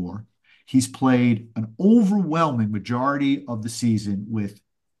played before. He's played an overwhelming majority of the season with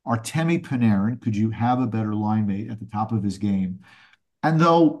Artemi Panarin. Could you have a better line mate at the top of his game? And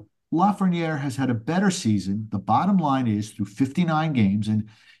though Lafreniere has had a better season, the bottom line is through 59 games, and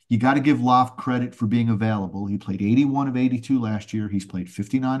you got to give Laf credit for being available. He played 81 of 82 last year. He's played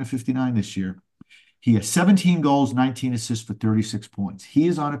 59 of 59 this year. He has 17 goals, 19 assists for 36 points. He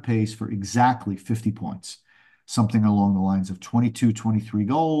is on a pace for exactly 50 points, something along the lines of 22, 23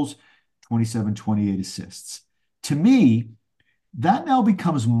 goals, 27, 28 assists. To me, that now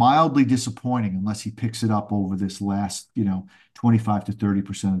becomes mildly disappointing unless he picks it up over this last, 25 to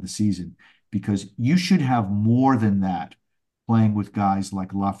 30% of the season, because you should have more than that playing with guys like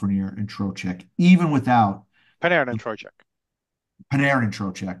Lafreniere and Trocheck, even without Panarin and Trocheck. Panarin and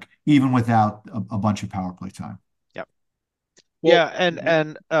Trocheck, even without a bunch of power play time. Yep. Well, Yeah,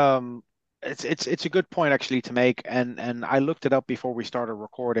 and it's a good point actually to make, and I looked it up before we started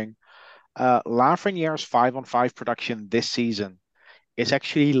recording. Lafreniere's 5-on-5 production this season is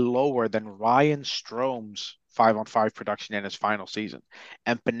actually lower than Ryan Strome's 5-on-5 production in his final season.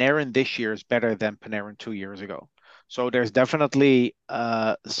 And Panarin this year is better than Panarin 2 years ago. So there's definitely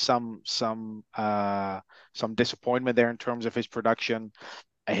some disappointment there in terms of his production.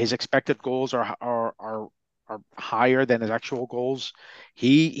 His expected goals are are higher than his actual goals.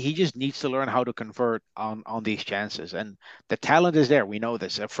 He just needs to learn how to convert on these chances. And the talent is there. We know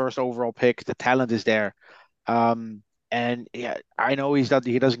this. A first overall pick, the talent is there. Um, and yeah, I know he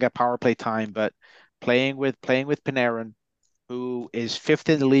doesn't get power play time, but playing with Panarin, who is fifth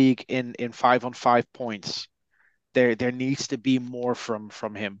in the league in 5-on-5 points, there needs to be more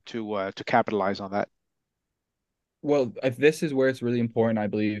from him to capitalize on that. Well, if this is where it's really important, I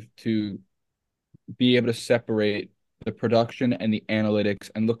believe, to be able to separate the production and the analytics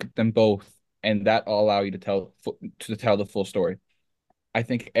and look at them both, and that will allow you to tell the full story. I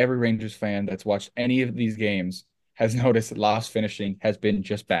think every Rangers fan that's watched any of these games has noticed that last finishing has been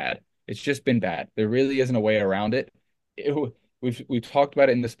just bad. It's just been bad. There really isn't a way around it. We've talked about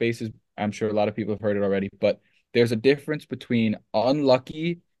it in the spaces. I'm sure a lot of people have heard it already, but there's a difference between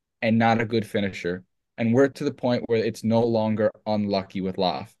unlucky and not a good finisher. And we're to the point where it's no longer unlucky with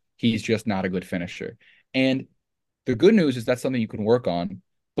Loft. He's just not a good finisher. And the good news is that's something you can work on.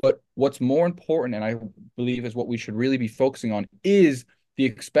 But what's more important, and I believe is what we should really be focusing on, is the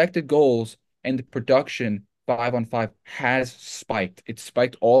expected goals and the production 5-on-5 has spiked. It's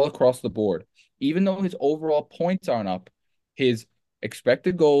spiked all across the board. Even though his overall points aren't up, his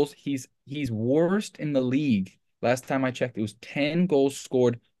expected goals, he's worst in the league. Last time I checked, it was 10 goals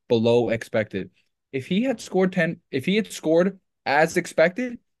scored below expected. If he had scored as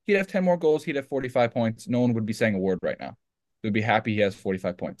expected, he'd have 10 more goals, he'd have 45 points. No one would be saying a word right now. They'd be happy he has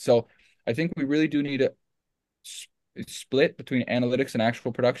 45 points. So I think we really do need to split between analytics and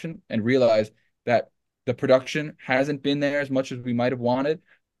actual production and realize that the production hasn't been there as much as we might have wanted.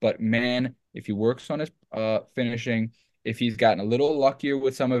 But man, if he works on his finishing, if he's gotten a little luckier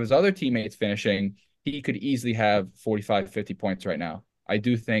with some of his other teammates finishing, he could easily have 45, 50 points right now. I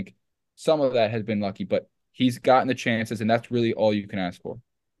do think some of that has been lucky, but he's gotten the chances, and that's really all you can ask for.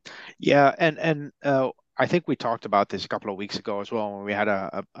 Yeah, and I think we talked about this a couple of weeks ago as well when we had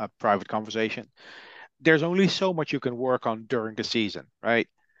a private conversation. There's only so much you can work on during the season, right?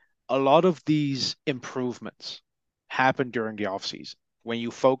 A lot of these improvements happen during the off season when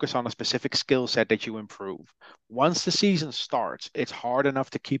you focus on a specific skill set that you improve. Once the season starts, it's hard enough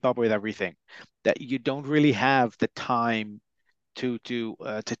to keep up with everything that you don't really have the time to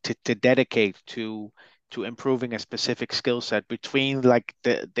dedicate to improving a specific skill set between like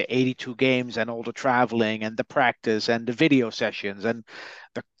the 82 games and all the traveling and the practice and the video sessions and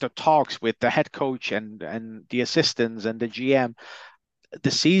the talks with the head coach and the assistants and the GM.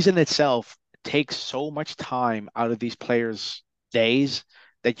 The season itself takes so much time out of these players' days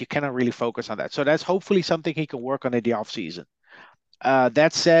that you cannot really focus on that. So that's hopefully something he can work on in the off season.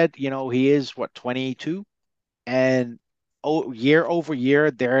 That said, he is what, 22, and year over year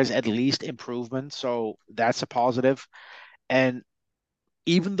there is at least improvement. So that's a positive. And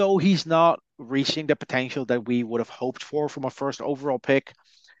even though he's not reaching the potential that we would have hoped for from a first overall pick,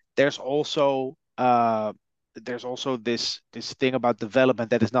 there's also this thing about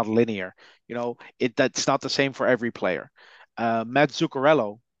development that is not linear. That's not the same for every player. Matt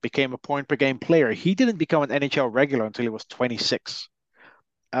Zuccarello became a point per game player. He didn't become an NHL regular until he was 26.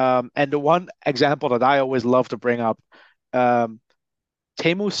 And the one example that I always love to bring up, um,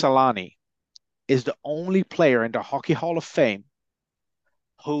 Teemu Salani is the only player in the Hockey Hall of Fame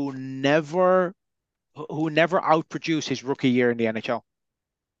who never outproduced his rookie year in the NHL.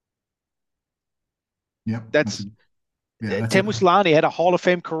 Yep. That's That's Teemu Salani had a Hall of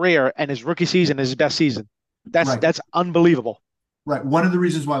Fame career, and his rookie season is his best season. That's unbelievable. Right. One of the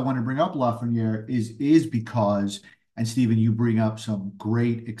reasons why I want to bring up Lafreniere is because, and Stephen, you bring up some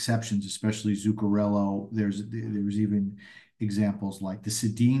great exceptions, especially Zuccarello. There was even examples like the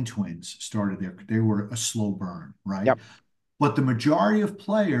Sedin twins started there. They were a slow burn, right? Yep. But the majority of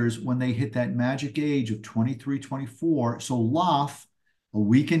players, when they hit that magic age of 23, 24, so Loff, a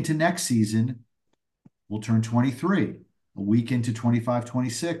week into next season, will turn 23. A week into 25,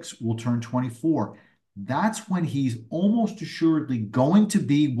 26, will turn 24. That's when he's almost assuredly going to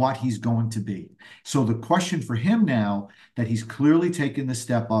be what he's going to be. So the question for him now that he's clearly taken the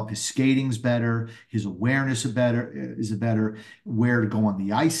step up, his skating's better, his awareness is better, where to go on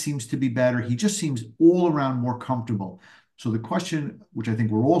the ice seems to be better. He just seems all around more comfortable. So the question, which I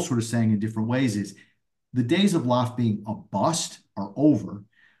think we're all sort of saying in different ways, is the days of Loft being a bust are over.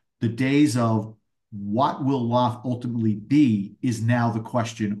 The days of what will Loft ultimately be is now the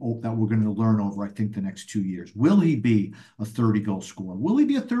question that we're going to learn over, I think, the next 2 years. Will he be a 30-goal scorer? Will he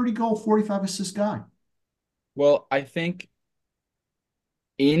be a 30-goal, 45-assist guy? Well, I think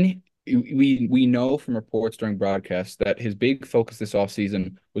we know from reports during broadcasts that his big focus this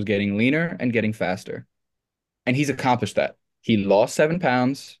offseason was getting leaner and getting faster. And he's accomplished that. He lost 7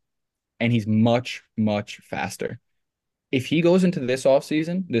 pounds, and he's much, much faster. If he goes into this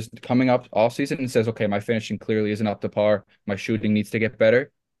offseason, this coming up offseason, and says, okay, my finishing clearly isn't up to par, my shooting needs to get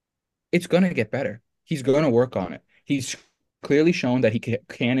better, it's going to get better. He's going to work on it. He's clearly shown that he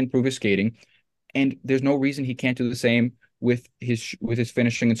can improve his skating, and there's no reason he can't do the same with his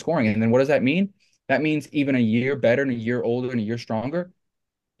finishing and scoring. And then what does that mean? That means even a year better and a year older and a year stronger.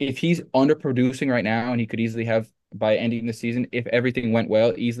 If he's underproducing right now, and he could easily have, by ending the season, if everything went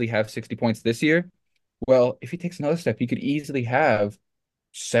well, easily have 60 points this year. Well, if he takes another step, he could easily have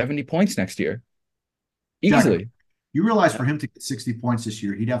 70 points next year. Easily. Jack, you realize for him to get 60 points this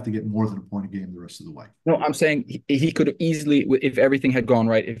year, he'd have to get more than a point a game the rest of the way. No, I'm saying he could have easily, if everything had gone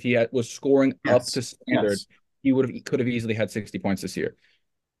right, if he was scoring up to standard, he could have easily had 60 points this year.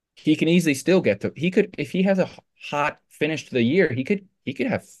 He can easily still get to. He could, if he has a hot finish to the year, he could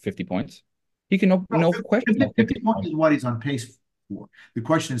have 50 points. He can no question. 50 points is what he's on pace for. The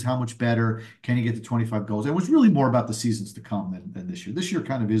question is, how much better can he get to 25 goals? And it was really more about the seasons to come than this year. This year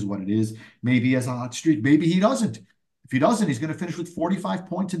kind of is what it is. Maybe he has a hot streak. Maybe he doesn't. If he doesn't, he's going to finish with 45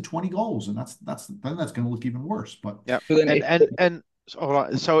 points and 20 goals, and that's going to look even worse. But yeah,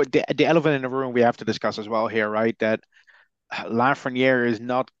 so the elephant in the room we have to discuss as well here, right? That Lafreniere is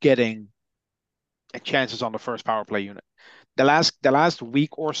not getting chances on the first power play unit. The last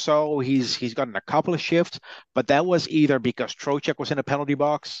week or so, he's gotten a couple of shifts, but that was either because Trocheck was in the penalty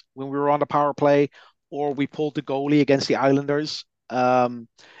box when we were on the power play, or we pulled the goalie against the Islanders. Well,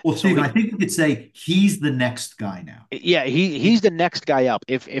 Steven, I think you could say he's the next guy now. Yeah, he's the next guy up.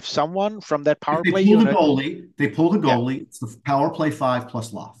 If someone from that power play unit, they pull the goalie. Yeah. It's the power play 5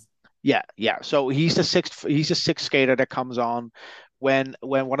 plus Loft. Yeah. So he's the sixth skater that comes on when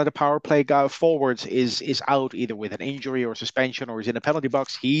one of the power play forwards is out either with an injury or suspension or is in a penalty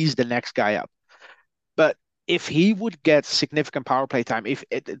box. He's the next guy up. But if he would get significant power play time,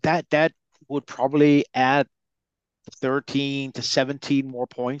 that would probably add 13 to 17 more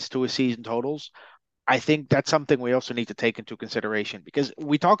points to his season totals. I think that's something we also need to take into consideration, because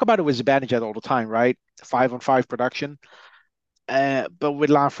we talk about it with Zibanejad all the time, right? 5-on-5 production. But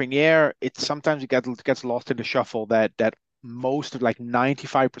with Lafreniere, sometimes it gets lost in the shuffle that most of, like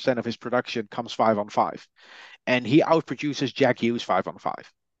 95% of his production comes 5-on-5. And he outproduces Jack Hughes 5-on-5.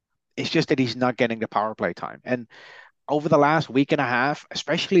 It's just that he's not getting the power play time. And over the last week and a half,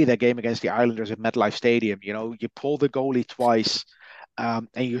 especially that game against the Islanders at MetLife Stadium, you pull the goalie twice and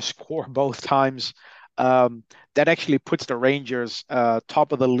you score both times. That actually puts the Rangers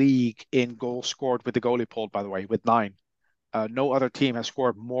top of the league in goals scored with the goalie pulled, by the way, with 9. No other team has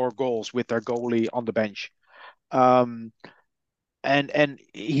scored more goals with their goalie on the bench. And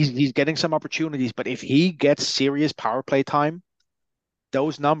he's getting some opportunities, but if he gets serious power play time,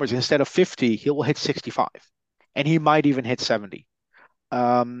 those numbers, instead of 50, he will hit 65. And he might even hit 70.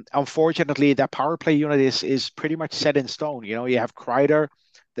 Unfortunately, that power play unit is pretty much set in stone. You have Kreider,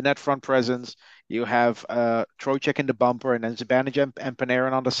 the net front presence. You have Trocheck in the bumper, and then Zibanejad and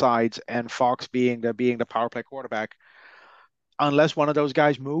Panarin on the sides, and Fox being the power play quarterback. Unless one of those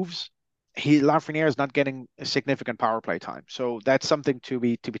guys moves, Lafreniere is not getting a significant power play time. So that's something to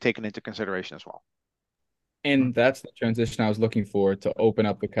be taken into consideration as well. And that's the transition I was looking for, to open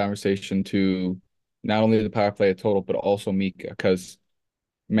up the conversation to not only the power play total, but also Mika, because,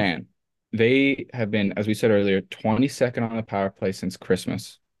 man, they have been, as we said earlier, 22nd on the power play since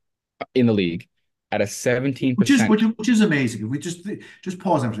Christmas in the league at a 17%. Which is amazing. If we just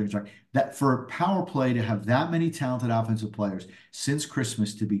pause there for a second, that for power play to have that many talented offensive players since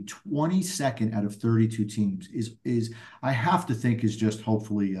Christmas, to be 22nd out of 32 teams is I have to think is just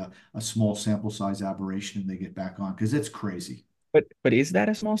hopefully a small sample size aberration and they get back on, because it's crazy. But is that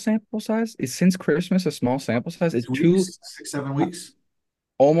a small sample size? Is since Christmas a small sample size? It's 6-7 weeks,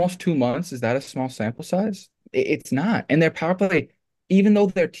 almost 2 months. Is that a small sample size? It's not. And their power play, even though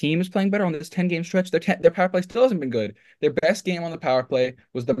their team is playing better on this 10-game stretch, their power play still hasn't been good. Their best game on the power play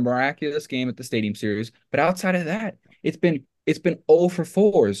was the miraculous game at the Stadium Series. But outside of that, it's been 0 for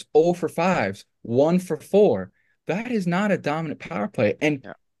 4s, 0 for 5s, 1 for 4. That is not a dominant power play. And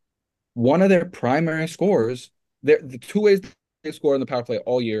one of their primary scorers, the 2 ways they score on the power play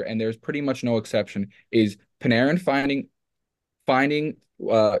all year, and there's pretty much no exception, is Panarin finding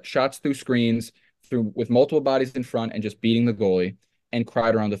shots through screens with multiple bodies in front and just beating the goalie, and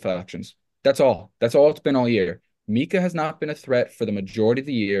Kreider on deflections. That's all it's been all year. Mika has not been a threat for the majority of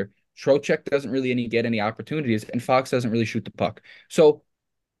the year. Trocheck doesn't really get any opportunities, and Fox doesn't really shoot the puck. So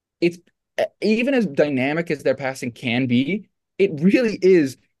it's, even as dynamic as their passing can be, it really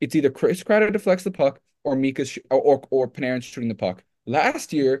is. It's either Chris Kreider deflects the puck or Mika's or Panarin shooting the puck.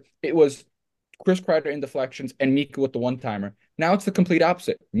 Last year, it was Chris Kreider in deflections, and Mika with the one-timer. Now it's the complete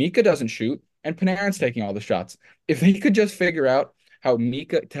opposite. Mika doesn't shoot, and Panarin's taking all the shots. If they could just figure out how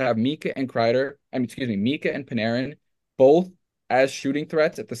to have Mika and Kreider, excuse me, Mika and Panarin both as shooting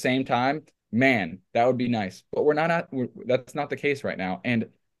threats at the same time, man, that would be nice. But that's not the case right now. And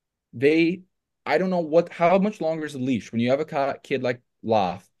they, I don't know how much longer is the leash when you have a kid like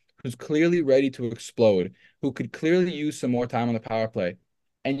Loft, who's clearly ready to explode, who could clearly use some more time on the power play,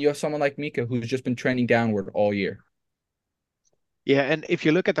 and you have someone like Mika who's just been trending downward all year. Yeah, and if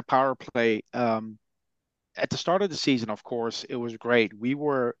you look at the power play, at the start of the season, of course, it was great. We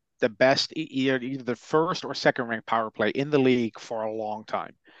were the best, either the first or second ranked power play in the league for a long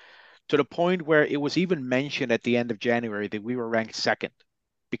time, to the point where it was even mentioned at the end of January that we were ranked second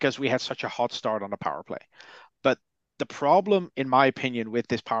because we had such a hot start on the power play. But the problem, in my opinion, with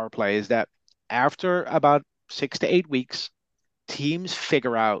this power play is that after about 6 to 8 weeks, teams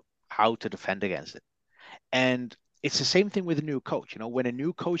figure out how to defend against it. And it's the same thing with a new coach. When a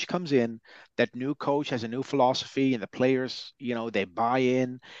new coach comes in, that new coach has a new philosophy, and the players, they buy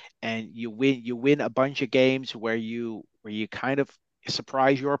in, and you win a bunch of games where you kind of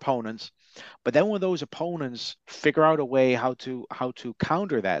surprise your opponents. But then when those opponents figure out a way how to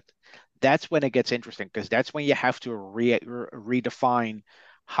counter that, that's when it gets interesting, because that's when you have to redefine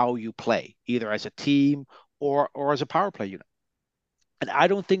how you play, either as a team or as a power play unit. And I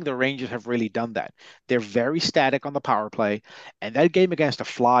don't think the Rangers have really done that. They're very static on the power play, and that game against the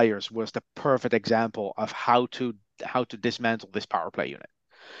Flyers was the perfect example of how to dismantle this power play unit.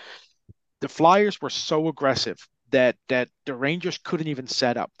 The Flyers were so aggressive that the Rangers couldn't even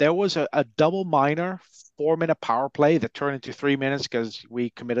set up. There was a double minor 4 minute power play that turned into 3 minutes because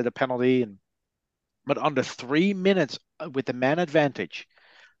we committed a penalty, but under 3 minutes with the man advantage,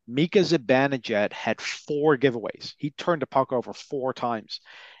 Mika Zibanejad had 4 giveaways. He turned the puck over 4 times.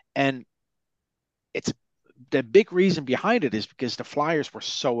 And it's the big reason behind it is because the Flyers were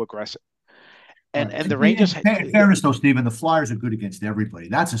so aggressive. And Right. and the Rangers In fairness, though, Stephen, the Flyers are good against everybody.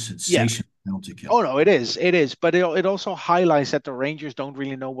 That's a yeah. sensational penalty kill. Oh no, it is. It is. But it also highlights that the Rangers don't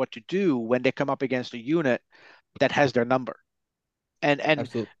really know what to do when they come up against a unit that has their number. And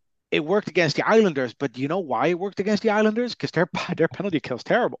Absolutely. it worked against the Islanders, but do you know why it worked against the Islanders? Because their penalty kill is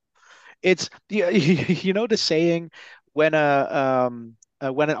terrible. It's the saying, when an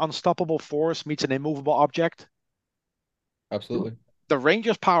unstoppable force meets an immovable object. Absolutely. The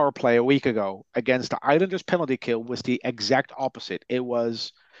Rangers power play a week ago against the Islanders penalty kill was the exact opposite. It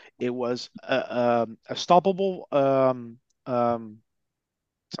was a stoppable.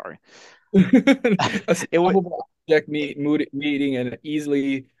 Sorry, A it was stoppable object meeting an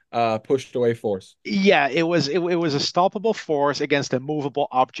easily pushed away force. yeah, it was a stoppable force against a movable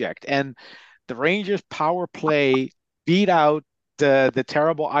object, and the Rangers power play beat out the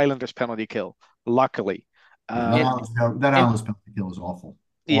terrible Islanders penalty kill. Luckily, Yeah, And that and Islanders penalty kill is awful.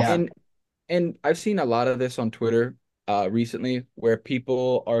 yeah, Awful. and and I've seen a lot of this on Twitter recently where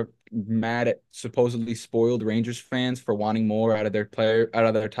people are mad at supposedly spoiled Rangers fans for wanting more out of their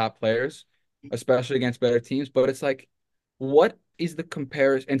top players, especially against better teams. But it's like, what is the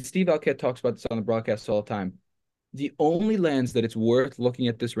comparison? And Steve Alkett talks about this on the broadcast all the time. The only lens that it's worth looking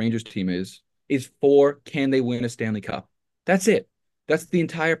at this Rangers team is for can they win a Stanley Cup? That's it. That's the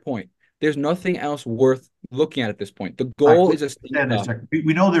entire point. There's nothing else worth looking at this point. The All right, goal quick, is a Stanley stand there a Cup. second.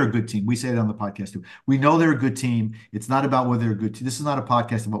 We know they're a good team. We say it on the podcast too. We know they're a good team. It's not about whether they're a good team. This is not a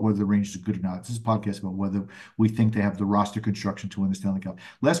podcast about whether the Rangers are good or not. This is a podcast about whether we think they have the roster construction to win the Stanley Cup.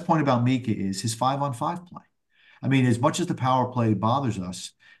 Last point about Mika is his 5-on-5 play. I mean, as much as the power play bothers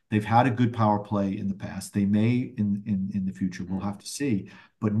us, they've had a good power play in the past. They may in the future. We'll have to see.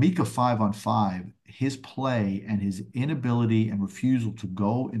 But Mika 5-on-5, his play and his inability and refusal to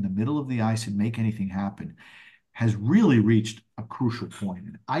go in the middle of the ice and make anything happen has really reached a crucial point.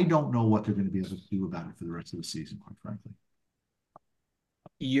 And I don't know what they're going to be able to do about it for the rest of the season, quite frankly.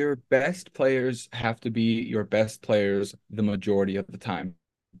 Your best players have to be your best players the majority of the time.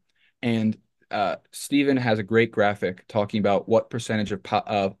 And Steven has a great graphic talking about what percentage of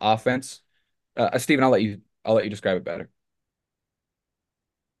offense. Steven, I'll let you describe it better.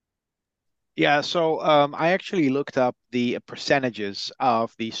 yeah. So I actually looked up the percentages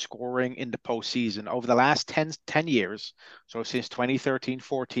of the scoring in the postseason over the last 10 years. So since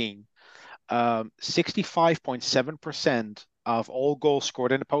 2013-14, 65.7% of all goals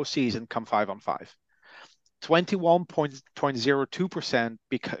scored in the postseason come 5-on-5. 21.02%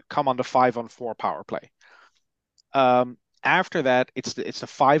 come on the 5-on-4 power play. After that, it's the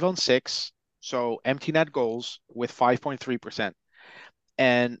 5-on-6, so empty net goals with 5.3%.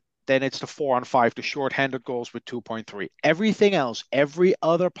 And then it's the 4-on-5, the short-handed goals with 2.3. Everything else, every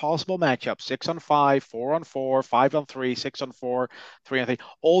other possible matchup, 6-on-5, 4-on-4, 5-on-3, 6-on-4, 3-on-3,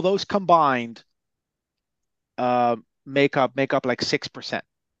 all those combined make up like 6%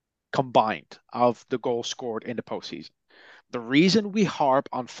 combined of the goals scored in the postseason. The reason we harp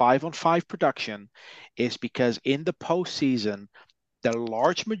on 5-on-5 production is because in the postseason, the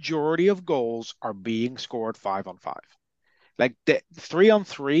large majority of goals are being scored 5-on-5. Like the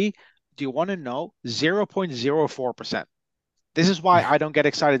 3-on-3, do you want to know? 0.04%. This is why I don't get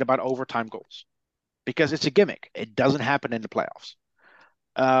excited about overtime goals because it's a gimmick. It doesn't happen in the playoffs.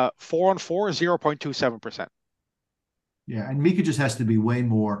 4-on-4, 0.27%. Yeah, and Mika just has to be way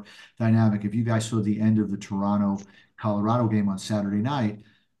more dynamic. If you guys saw the end of the Toronto Colorado game on Saturday night,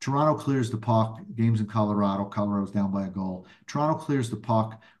 Toronto clears the puck. Games in Colorado. Colorado's down by a goal. Toronto clears the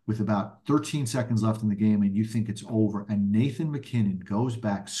puck with about 13 seconds left in the game, and you think it's over. And Nathan MacKinnon goes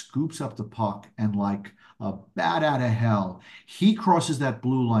back, scoops up the puck, and like a bat out of hell, he crosses that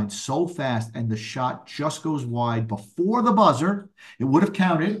blue line so fast, and the shot just goes wide before the buzzer. It would have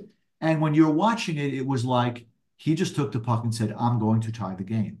counted. And when you're watching it, it was like he just took the puck and said, I'm going to tie the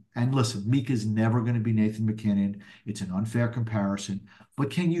game. And listen, Mika's never going to be Nathan MacKinnon. It's an unfair comparison.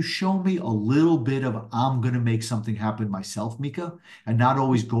 But can you show me a little bit of I'm going to make something happen myself, Mika, and not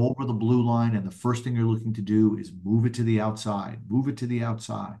always go over the blue line and the first thing you're looking to do is move it to the outside, move it to the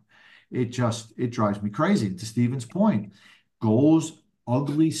outside. It drives me crazy. To Steven's point, goals,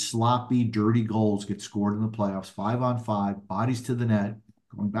 ugly, sloppy, dirty goals get scored in the playoffs, 5-on-5, bodies to the net.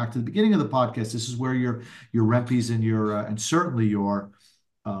 Going back to the beginning of the podcast, this is where your Rempes and your and certainly your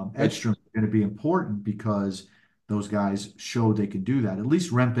Edstrom are going to be important because those guys showed they can do that. At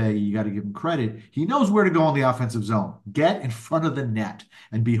least Rempe, you got to give him credit. He knows where to go in the offensive zone. Get in front of the net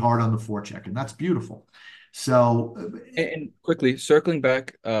and be hard on the forecheck, and that's beautiful. So, And quickly circling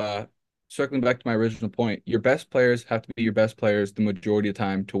back to my original point, your best players have to be your best players the majority of the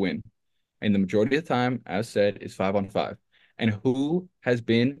time to win. And the majority of the time, as said, is 5-on-5. And who's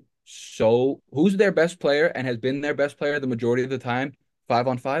their best player and has been their best player the majority of the time,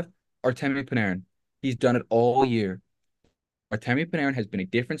 5-on-5? Artemi Panarin. He's done it all year. Artemi Panarin has been a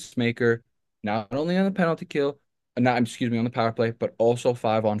difference maker, not only on the penalty kill, not excuse me, on the power play, but also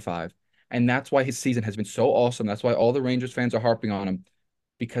 5-on-5. And that's why his season has been so awesome. That's why all the Rangers fans are harping on him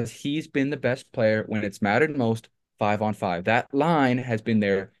because he's been the best player when it's mattered most, 5-on-5. That line has been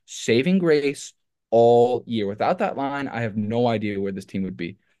their saving grace all year. Without that line, I have no idea where this team would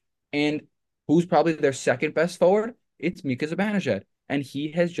be. And who's probably their second best forward? It's Mika Zibanejad. And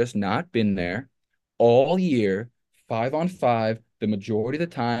he has just not been there all year, 5-on-5, the majority of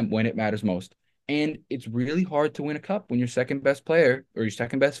the time when it matters most. And it's really hard to win a cup when your second best player or your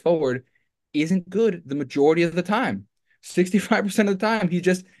second best forward isn't good the majority of the time. 65% of the time, he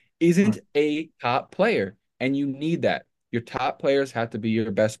just isn't a top player. And you need that. Your top players have to be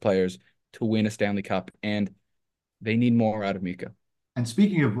your best players to win a Stanley Cup, and they need more out of Mika. and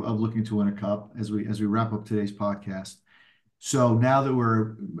speaking of looking to win a cup, as we wrap up today's podcast, so now that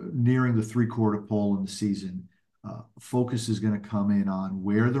we're nearing the three-quarter pole in the season, focus is going to come in on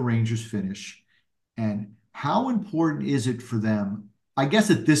where the Rangers finish and how important is it for them. I guess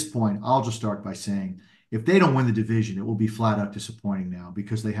at this point, I'll just start by saying if they don't win the division, it will be flat out disappointing now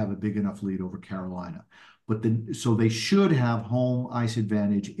because they have a big enough lead over Carolina. So they should have home ice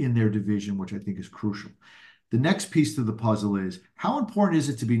advantage in their division, which I think is crucial. The next piece to the puzzle is how important is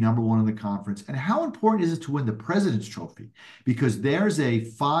it to be number one in the conference and how important is it to win the President's Trophy? Because there's a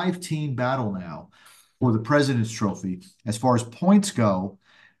 5-team battle now for the President's Trophy. As far as points go,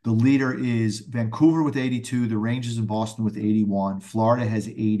 the leader is Vancouver with 82, the Rangers in Boston with 81, Florida has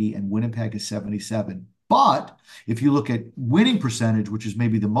 80, and Winnipeg is 77. But if you look at winning percentage, which is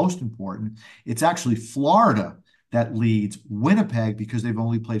maybe the most important, it's actually Florida that leads. Winnipeg, because they've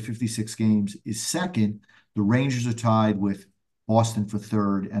only played 56 games, is second. The Rangers are tied with Boston for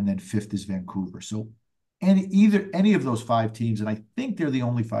third, and then fifth is Vancouver. So any of those 5 teams, and I think they're the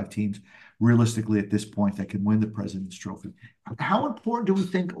only 5 teams realistically at this point that can win the President's Trophy. How important do we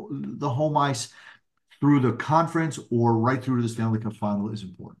think the home ice through the conference or right through to the Stanley Cup final is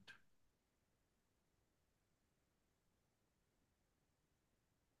important?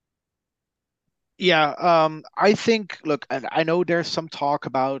 Yeah, I think, look, and I know there's some talk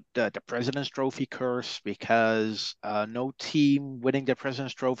about the President's Trophy curse because no team winning the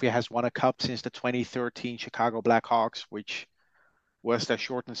President's Trophy has won a cup since the 2013 Chicago Blackhawks, which was their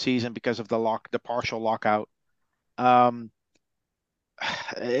shortened season because of the partial lockout. Um,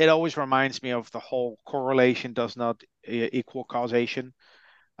 it always reminds me of the whole correlation does not equal causation.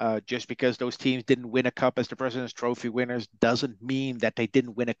 Just because those teams didn't win a cup as the President's Trophy winners doesn't mean that they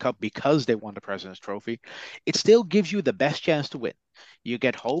didn't win a cup because they won the President's Trophy. It still gives you the best chance to win. You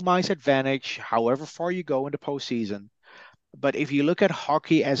get home ice advantage, however far you go in the postseason. But if you look at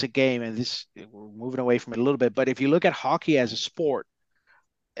hockey as a game, and this we're moving away from it a little bit, but if you look at hockey as a sport,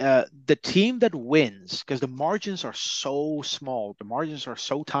 the team that wins, because the margins are so small, the margins are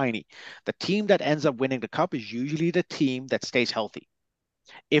so tiny, the team that ends up winning the cup is usually the team that stays healthy.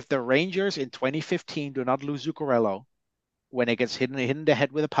 If the Rangers in 2015 do not lose Zuccarello when it gets hit in the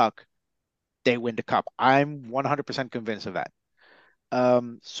head with a puck, they win the cup. I'm 100% convinced of that.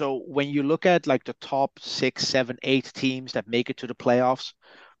 So when you look at like the top six, seven, eight teams that make it to the playoffs,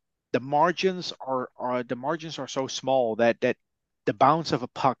 the margins are so small that the bounce of a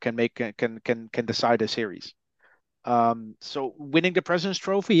puck can decide a series. So winning the President's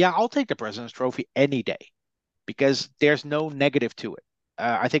Trophy, yeah, I'll take the President's Trophy any day because there's no negative to it.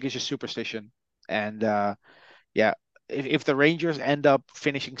 I think it's just superstition. And yeah, if the Rangers end up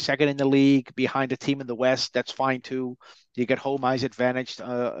finishing second in the league behind a team in the West, that's fine too. You get home ice advantage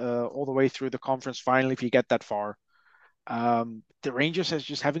all the way through the conference final if you get that far. The Rangers is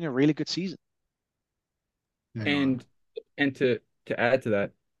just having a really good season. They are. And to add to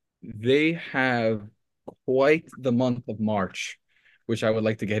that, they have quite the month of March, which I would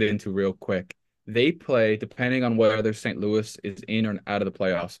like to get into real quick. They play, depending on whether St. Louis is in or out of the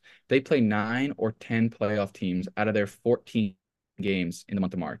playoffs, they play 9 or 10 playoff teams out of their 14 games in the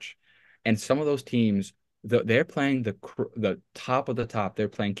month of March. And some of those teams, they're playing the top of the top. They're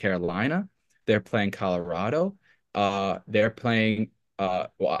playing Carolina, they're playing Colorado, they're playing well,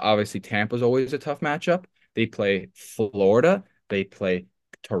 obviously Tampa's always a tough matchup. They play Florida, they play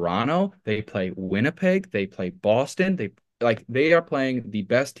Toronto, they play Winnipeg, they play Boston. They are playing the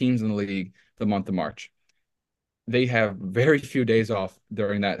best teams in the league the month of March. They have very few days off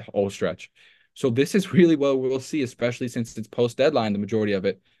during that whole stretch. So this is really what we'll see, especially since it's post deadline, the majority of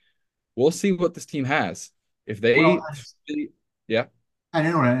it. We'll see what this team has. If Well, they, yeah, I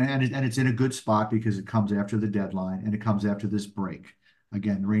know, and it's in a good spot because it comes after the deadline and it comes after this break.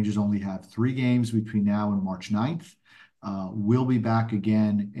 Again, the Rangers only have 3 games between now and March 9th. We'll be back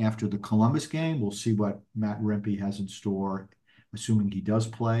again after the Columbus game. We'll see what Matt Rempe has in store, assuming he does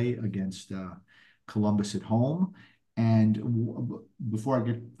play against Columbus at home. And before I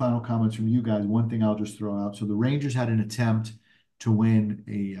get final comments from you guys, one thing I'll just throw out. So the Rangers had an attempt to win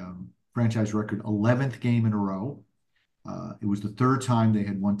a franchise record 11th game in a row. It was the third time they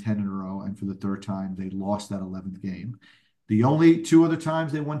had won 10 in a row, and for the third time, they lost that 11th game. The only 2 other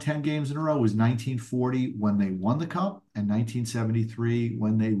times they won 10 games in a row was 1940 when they won the cup and 1973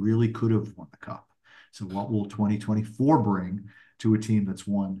 when they really could have won the cup. So what will 2024 bring to a team that's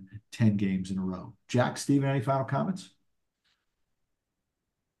won 10 games in a row? Jack, Steven, any final comments?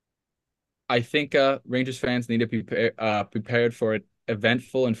 I think Rangers fans need to be prepared for an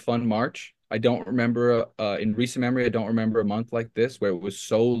eventful and fun March. I don't remember in recent memory, I don't remember a month like this where it was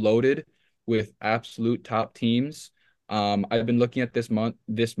so loaded with absolute top teams. I've been looking at this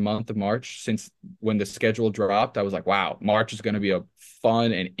month of March since when the schedule dropped. I was like, wow, March is going to be a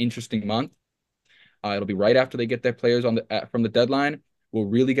fun and interesting month. It'll be right after they get their players from the deadline. We'll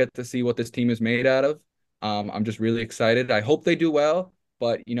really get to see what this team is made out of. I'm just really excited. I hope they do well,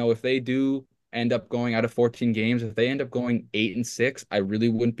 but if they do end up going out of 14 games, if they end up going 8-6, I really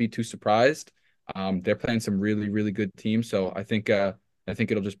wouldn't be too surprised. They're playing some really, really good teams, so I think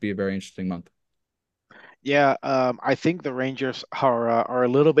it'll just be a very interesting month. Yeah, I think the Rangers are a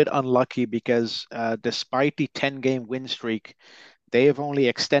little bit unlucky because despite the 10-game win streak, they have only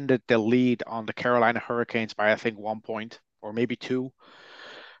extended the lead on the Carolina Hurricanes by I think 1 point or maybe two.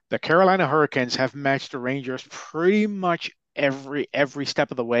 The Carolina Hurricanes have matched the Rangers pretty much every step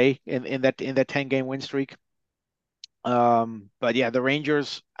of the way in that 10-game win streak. But yeah, the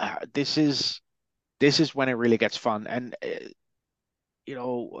Rangers, this is when it really gets fun, and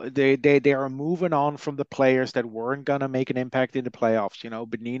they are moving on from the players that weren't gonna make an impact in the playoffs.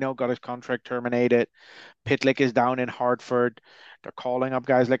 Benino got his contract terminated. Pitlick is down in Hartford. They're calling up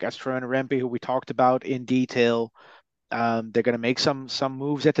guys like Astro and Rempe, who we talked about in detail. They're gonna make some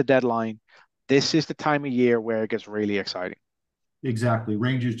moves at the deadline. This is the time of year where it gets really exciting. Exactly.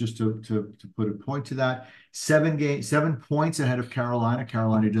 Rangers, just to put a point to that, 7 points ahead of Carolina.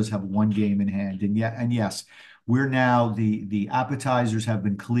 Carolina does have 1 game in hand. And yes, we're now the appetizers have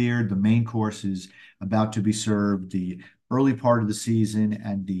been cleared. The main course is about to be served. The early part of the season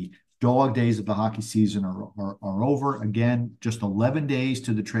and the dog days of the hockey season are over. Again, just 11 days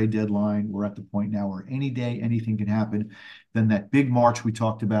to the trade deadline. We're at the point now where any day, anything can happen. Then that big March we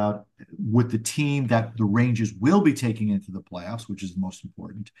talked about with the team that the Rangers will be taking into the playoffs, which is the most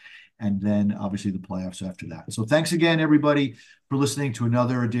important. And then obviously the playoffs after that. So thanks again, everybody, for listening to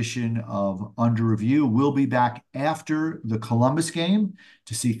another edition of Under Review. We'll be back after the Columbus game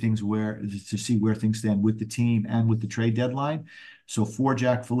to see where things stand with the team and with the trade deadline. So for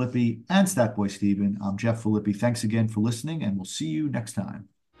Jack Filippi and Statboy Steven, I'm Jeff Filippi. Thanks again for listening, and we'll see you next time.